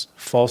 thefts,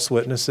 false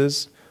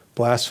witnesses,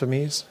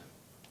 blasphemies.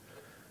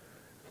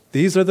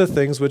 These are the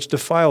things which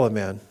defile a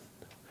man.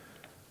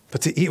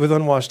 But to eat with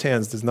unwashed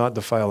hands does not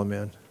defile a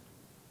man.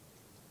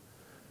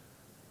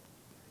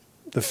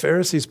 The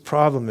Pharisees'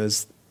 problem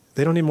is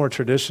they don't need more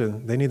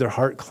tradition. They need their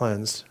heart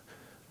cleansed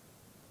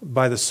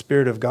by the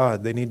Spirit of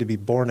God. They need to be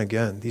born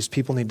again. These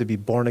people need to be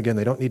born again.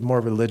 They don't need more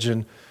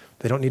religion.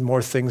 They don't need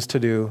more things to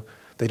do.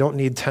 They don't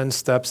need 10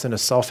 steps in a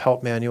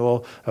self-help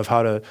manual of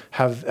how to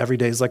have every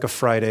day is like a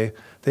Friday.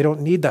 They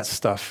don't need that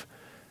stuff.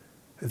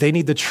 They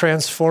need the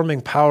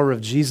transforming power of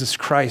Jesus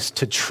Christ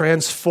to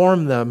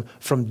transform them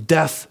from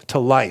death to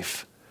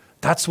life.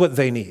 That's what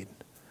they need.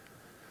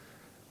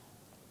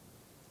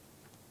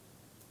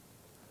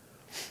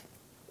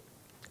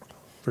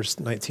 Verse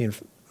 19,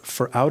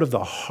 for out of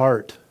the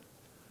heart,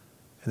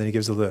 and then he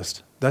gives a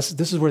list.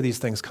 This is where these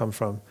things come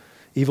from.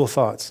 Evil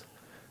thoughts.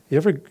 You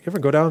ever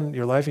go down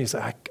your life and you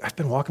say, I've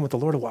been walking with the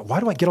Lord a while. Why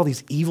do I get all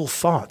these evil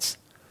thoughts?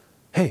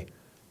 Hey,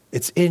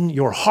 it's in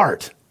your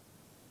heart.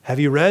 Have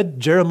you read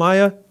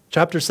Jeremiah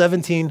chapter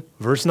 17,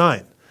 verse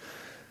 9?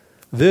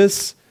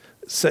 It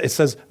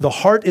says, the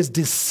heart is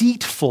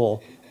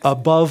deceitful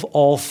above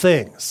all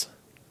things.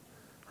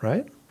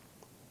 Right?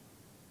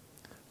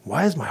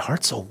 Why is my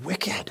heart so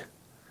wicked?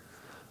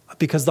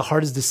 Because the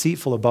heart is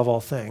deceitful above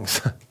all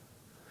things.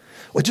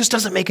 Well, it just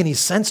doesn't make any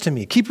sense to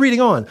me. Keep reading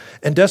on.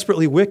 And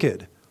desperately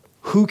wicked.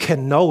 Who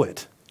can know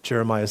it?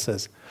 Jeremiah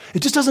says. It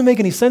just doesn't make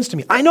any sense to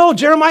me. I know,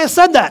 Jeremiah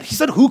said that. He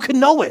said, who can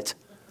know it?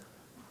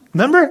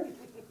 Remember?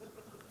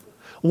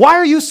 Why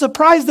are you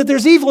surprised that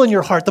there's evil in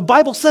your heart? The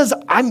Bible says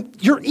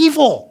you're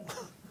evil.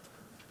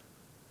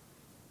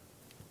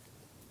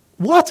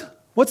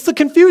 What? What's the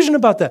confusion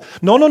about that?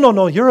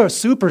 No. You're a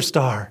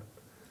superstar.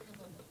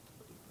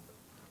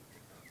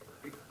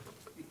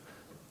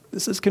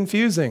 This is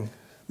confusing.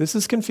 This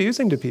is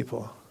confusing to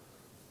people.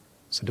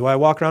 So do I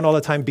walk around all the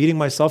time beating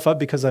myself up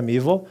because I'm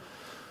evil?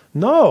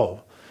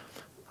 No.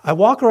 I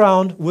walk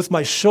around with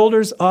my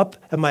shoulders up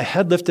and my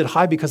head lifted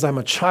high because I'm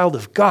a child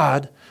of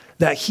God,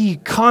 that he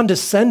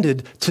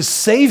condescended to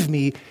save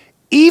me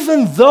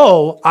even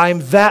though I'm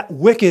that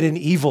wicked and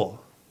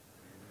evil.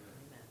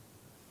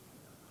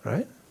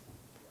 Right?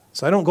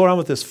 So I don't go around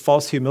with this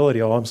false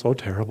humility. Oh, I'm so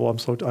terrible. I'm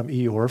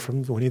Eeyore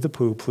from Winnie the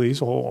Pooh,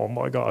 please. Oh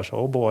my gosh,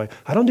 oh boy.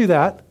 I don't do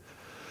that.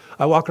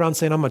 I walk around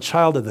saying I'm a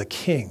child of the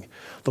King.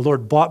 The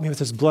Lord bought me with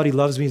his blood. He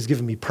loves me. He's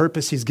given me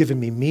purpose. He's given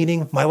me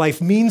meaning. My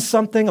life means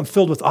something. I'm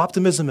filled with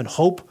optimism and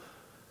hope.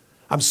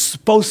 I'm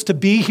supposed to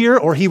be here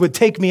or he would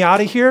take me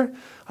out of here.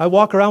 I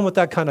walk around with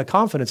that kind of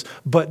confidence,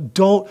 but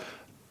don't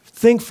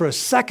think for a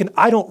second,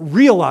 I don't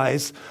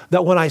realize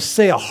that when I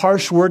say a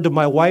harsh word to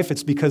my wife,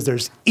 it's because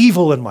there's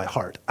evil in my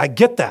heart. I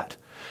get that.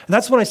 And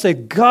that's when I say,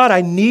 God,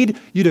 I need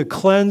you to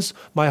cleanse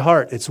my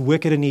heart. It's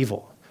wicked and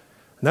evil.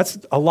 And that's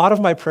a lot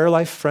of my prayer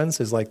life, friends,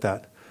 is like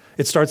that.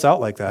 It starts out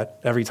like that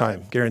every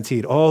time,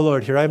 guaranteed. Oh,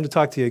 Lord, here I am to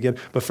talk to you again.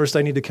 But first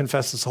I need to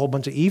confess this whole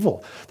bunch of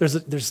evil.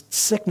 There's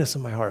sickness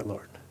in my heart,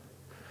 Lord.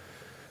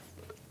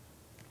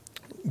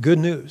 Good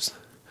news.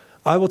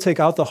 I will take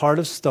out the heart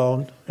of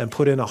stone and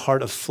put in a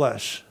heart of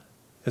flesh,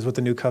 is what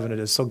the new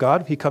covenant is. So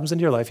God, he comes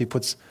into your life. He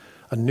puts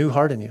a new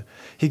heart in you.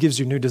 He gives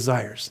you new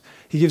desires.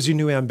 He gives you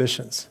new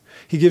ambitions.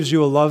 He gives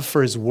you a love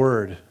for his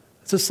word.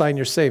 It's a sign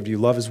you're saved. You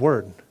love his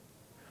word.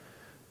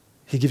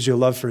 He gives you a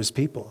love for his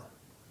people.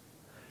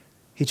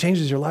 He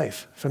changes your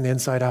life from the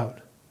inside out.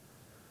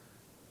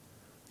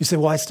 You say,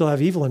 well, I still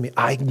have evil in me.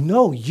 I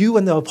know, you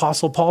and the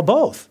Apostle Paul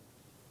both.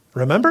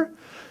 Remember?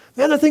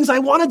 Man, the things I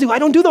want to do, I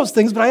don't do those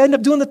things, but I end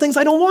up doing the things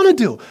I don't want to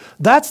do.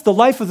 That's the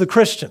life of the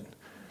Christian.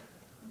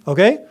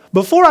 Okay?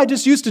 Before I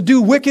just used to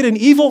do wicked and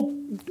evil,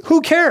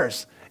 who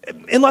cares?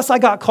 Unless I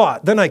got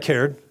caught, then I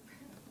cared.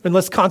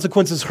 Unless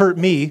consequences hurt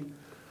me,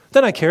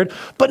 then I cared.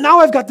 But now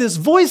I've got this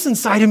voice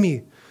inside of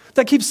me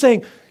that keeps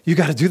saying, you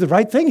got to do the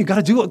right thing. You got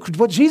to do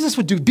what Jesus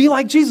would do. Be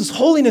like Jesus.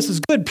 Holiness is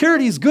good.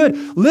 Purity is good.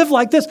 Live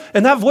like this.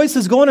 And that voice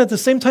is going at the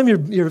same time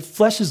your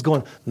flesh is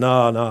going,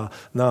 no,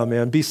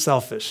 man, be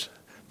selfish.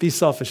 Be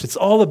selfish. It's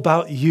all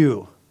about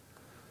you.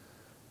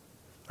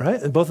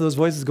 Right? And both of those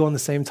voices go in the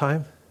same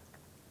time.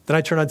 Then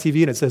I turn on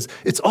TV and it says,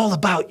 it's all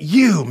about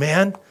you,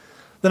 man.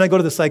 Then I go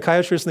to the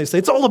psychiatrist and they say,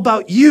 it's all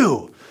about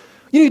you.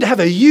 You need to have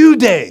a you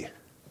day.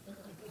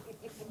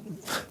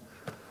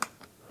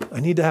 I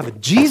need to have a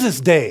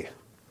Jesus day.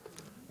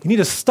 You need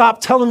to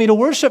stop telling me to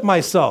worship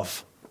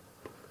myself.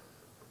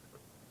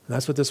 And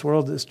that's what this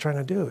world is trying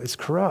to do. It's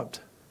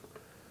corrupt.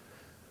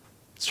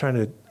 It's trying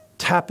to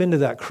tap into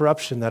that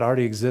corruption that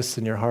already exists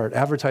in your heart.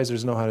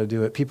 Advertisers know how to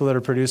do it. People that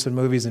are producing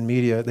movies and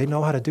media, they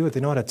know how to do it. They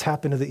know how to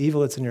tap into the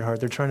evil that's in your heart.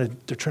 They're trying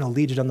to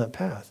lead you down that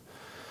path.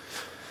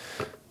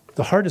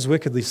 The heart is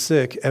wickedly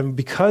sick, and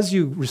because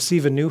you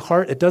receive a new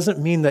heart, it doesn't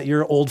mean that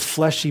your old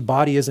fleshy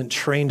body isn't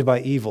trained by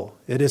evil.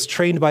 It is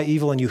trained by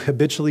evil, and you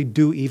habitually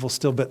do evil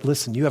still. But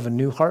listen, you have a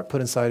new heart put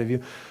inside of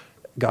you.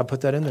 God put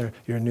that in there.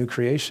 You're a new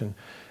creation,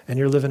 and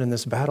you're living in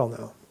this battle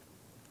now.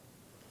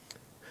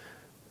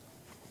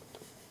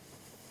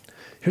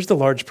 Here's the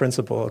large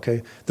principle,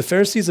 okay? The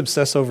Pharisees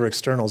obsess over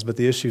externals, but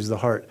the issue is the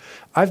heart.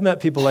 I've met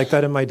people like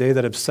that in my day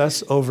that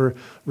obsess over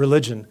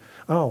religion.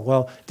 Oh,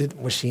 well,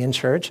 was she in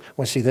church?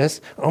 Was she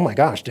this? Oh my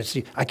gosh,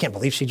 I can't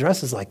believe she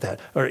dresses like that.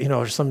 Or,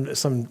 or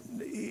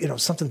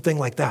something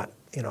like that,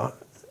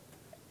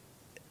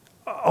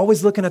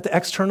 Always looking at the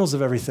externals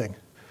of everything.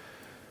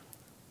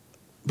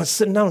 But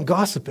sitting down and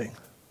gossiping,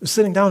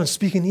 sitting down and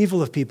speaking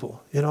evil of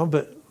people,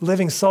 but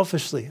living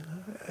selfishly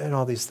and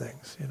all these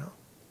things,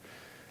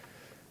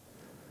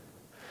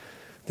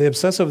 They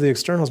obsess over the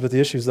externals, but the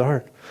issue is the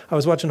heart. I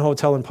was watching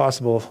Hotel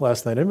Impossible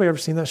last night. Anybody ever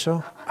seen that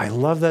show? I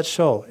love that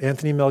show.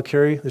 Anthony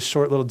Melchiori, this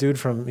short little dude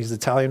he's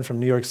Italian from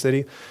New York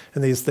City,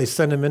 and they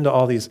send him into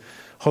all these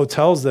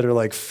hotels that are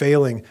like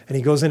failing, and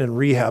he goes in and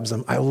rehabs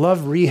them. I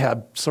love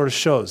rehab sort of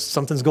shows.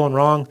 Something's going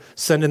wrong,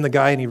 send in the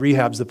guy and he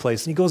rehabs the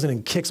place, and he goes in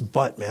and kicks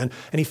butt, man.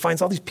 And he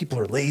finds all these people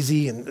are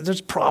lazy, and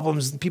there's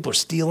problems, and people are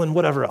stealing,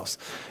 whatever else.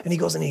 And he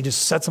goes in and he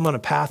just sets them on a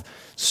path,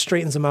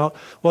 straightens them out.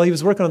 Well, he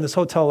was working on this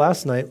hotel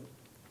last night,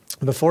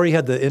 before he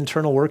had the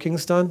internal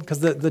workings done, because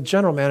the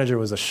general manager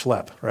was a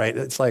schlep, right?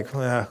 It's like,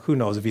 who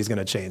knows if he's going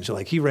to change.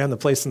 Like, he ran the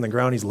place in the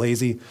ground, he's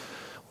lazy,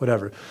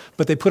 whatever.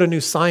 But they put a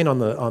new sign on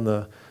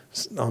the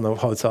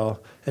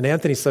hotel, and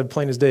Anthony said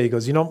plain as day, he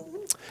goes,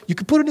 you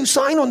could put a new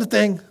sign on the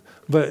thing,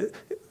 but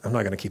I'm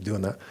not going to keep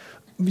doing that.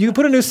 You can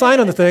put a new sign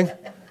on the thing,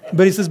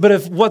 but he says, but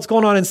if what's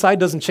going on inside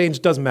doesn't change,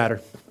 it doesn't matter.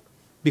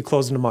 Be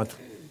closed in a month.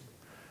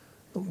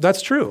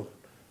 That's true.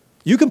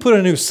 You can put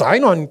a new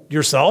sign on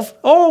yourself.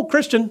 Oh,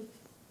 Christian.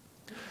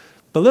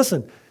 But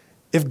listen,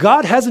 if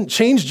God hasn't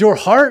changed your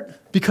heart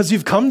because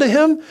you've come to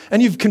him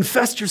and you've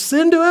confessed your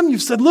sin to him,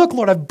 you've said, look,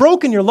 Lord, I've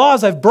broken your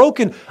laws,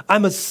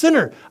 I'm a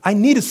sinner, I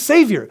need a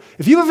savior.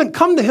 If you haven't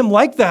come to him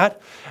like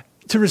that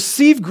to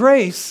receive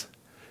grace,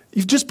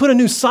 you've just put a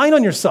new sign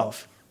on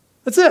yourself.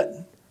 That's it.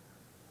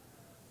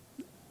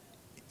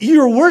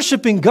 You're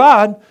worshiping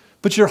God,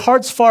 but your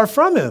heart's far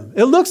from him.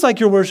 It looks like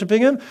you're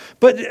worshiping him,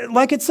 but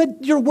like it said,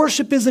 your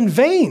worship is in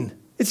vain.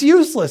 It's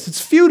useless, it's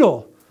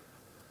futile.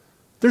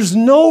 There's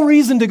no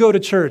reason to go to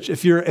church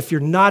if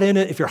you're not in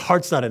it, if your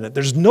heart's not in it.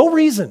 There's no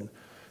reason.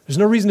 There's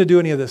no reason to do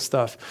any of this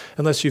stuff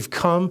unless you've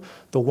come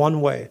the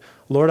one way.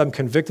 Lord, I'm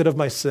convicted of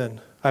my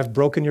sin. I've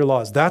broken your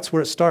laws. That's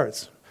where it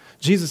starts.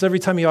 Jesus, every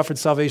time he offered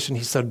salvation,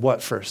 he said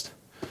what first?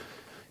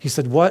 He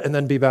said what and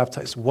then be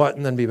baptized. What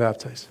and then be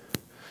baptized.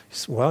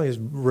 He's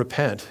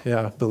repent.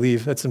 Yeah,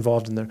 believe. That's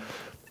involved in there.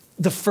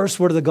 The first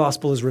word of the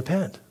gospel is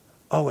repent.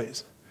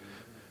 Always.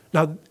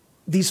 Now,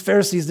 these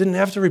Pharisees didn't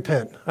have to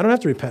repent. I don't have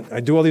to repent. I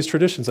do all these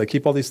traditions. I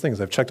keep all these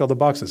things. I've checked all the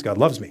boxes. God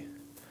loves me.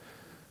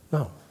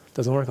 No, it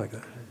doesn't work like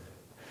that.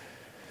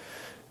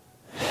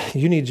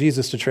 You need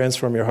Jesus to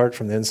transform your heart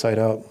from the inside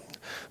out.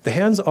 The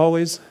hands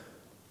always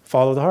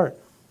follow the heart.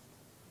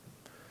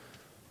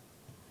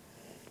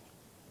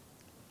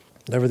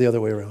 Never the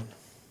other way around.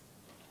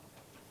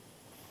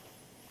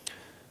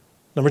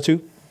 Number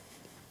 2.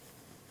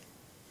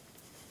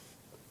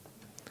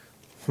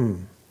 We're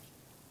going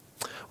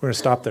to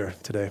stop there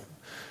today.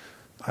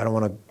 I don't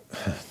want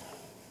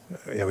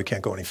to, we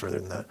can't go any further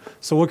than that.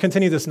 So we'll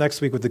continue this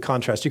next week with the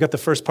contrast. You got the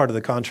first part of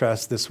the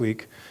contrast this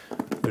week.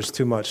 There's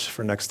too much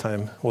for next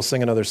time. We'll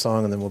sing another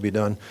song and then we'll be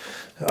done.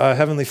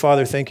 Heavenly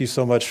Father, thank you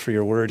so much for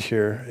your word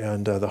here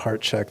and the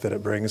heart check that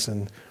it brings.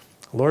 And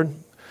Lord,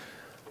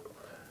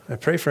 I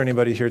pray for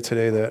anybody here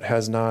today that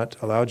has not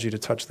allowed you to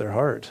touch their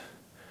heart.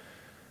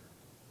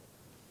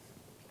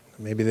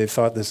 Maybe they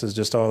thought this is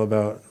just all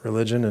about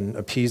religion and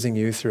appeasing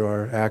you through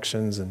our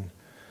actions, and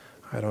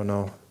I don't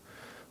know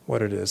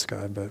what it is,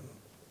 God, but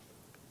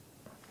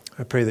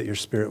I pray that your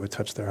Spirit would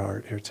touch their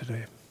heart here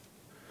today.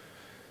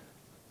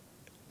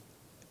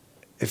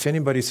 If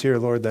anybody's here,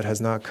 Lord, that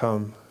has not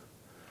come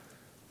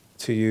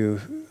to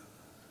you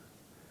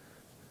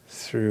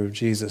through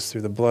Jesus,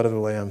 through the blood of the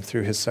Lamb,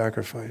 through his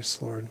sacrifice,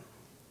 Lord,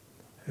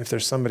 if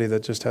there's somebody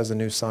that just has a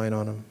new sign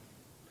on them,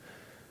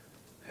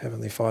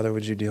 Heavenly Father,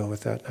 would you deal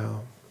with that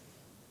now?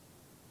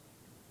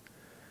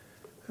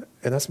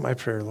 And that's my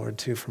prayer, Lord,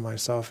 too, for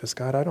myself, is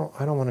God, I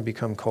don't want to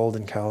become cold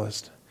and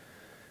calloused.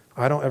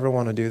 I don't ever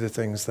want to do the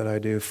things that I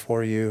do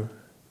for you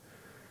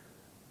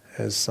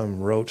as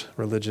some rote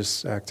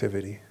religious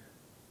activity.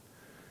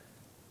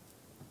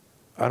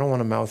 I don't want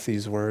to mouth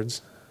these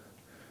words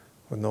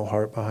with no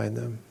heart behind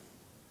them.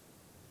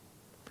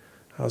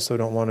 I also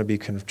don't want to be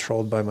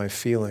controlled by my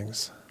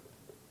feelings.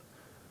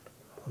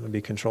 I want to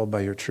be controlled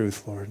by your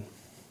truth, Lord.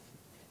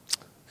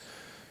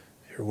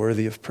 You're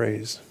worthy of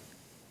praise.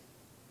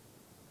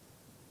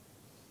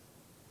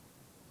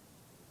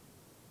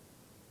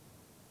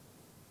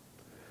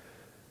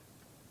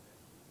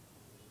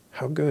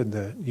 How good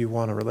that you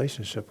want a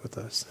relationship with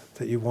us,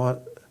 that you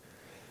want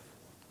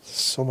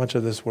so much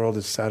of this world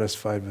is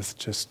satisfied with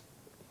just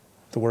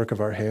the work of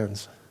our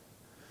hands,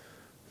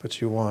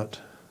 but you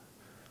want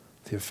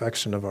the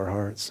affection of our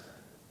hearts.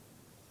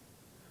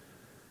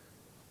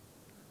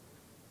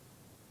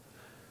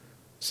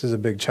 This is a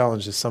big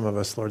challenge to some of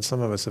us, Lord.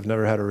 Some of us have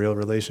never had a real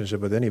relationship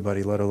with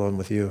anybody, let alone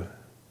with you.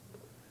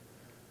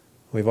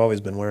 We've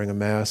always been wearing a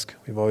mask.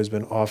 We've always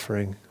been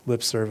offering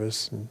lip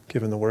service and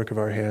giving the work of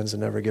our hands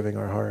and never giving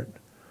our heart.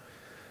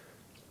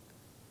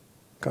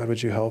 God,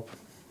 would you help?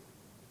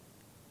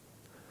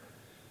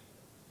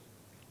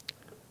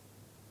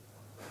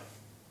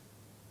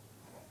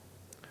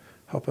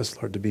 Help us,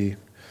 Lord, to be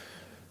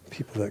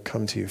people that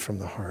come to you from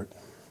the heart.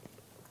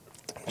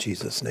 In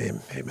Jesus'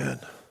 name,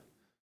 amen.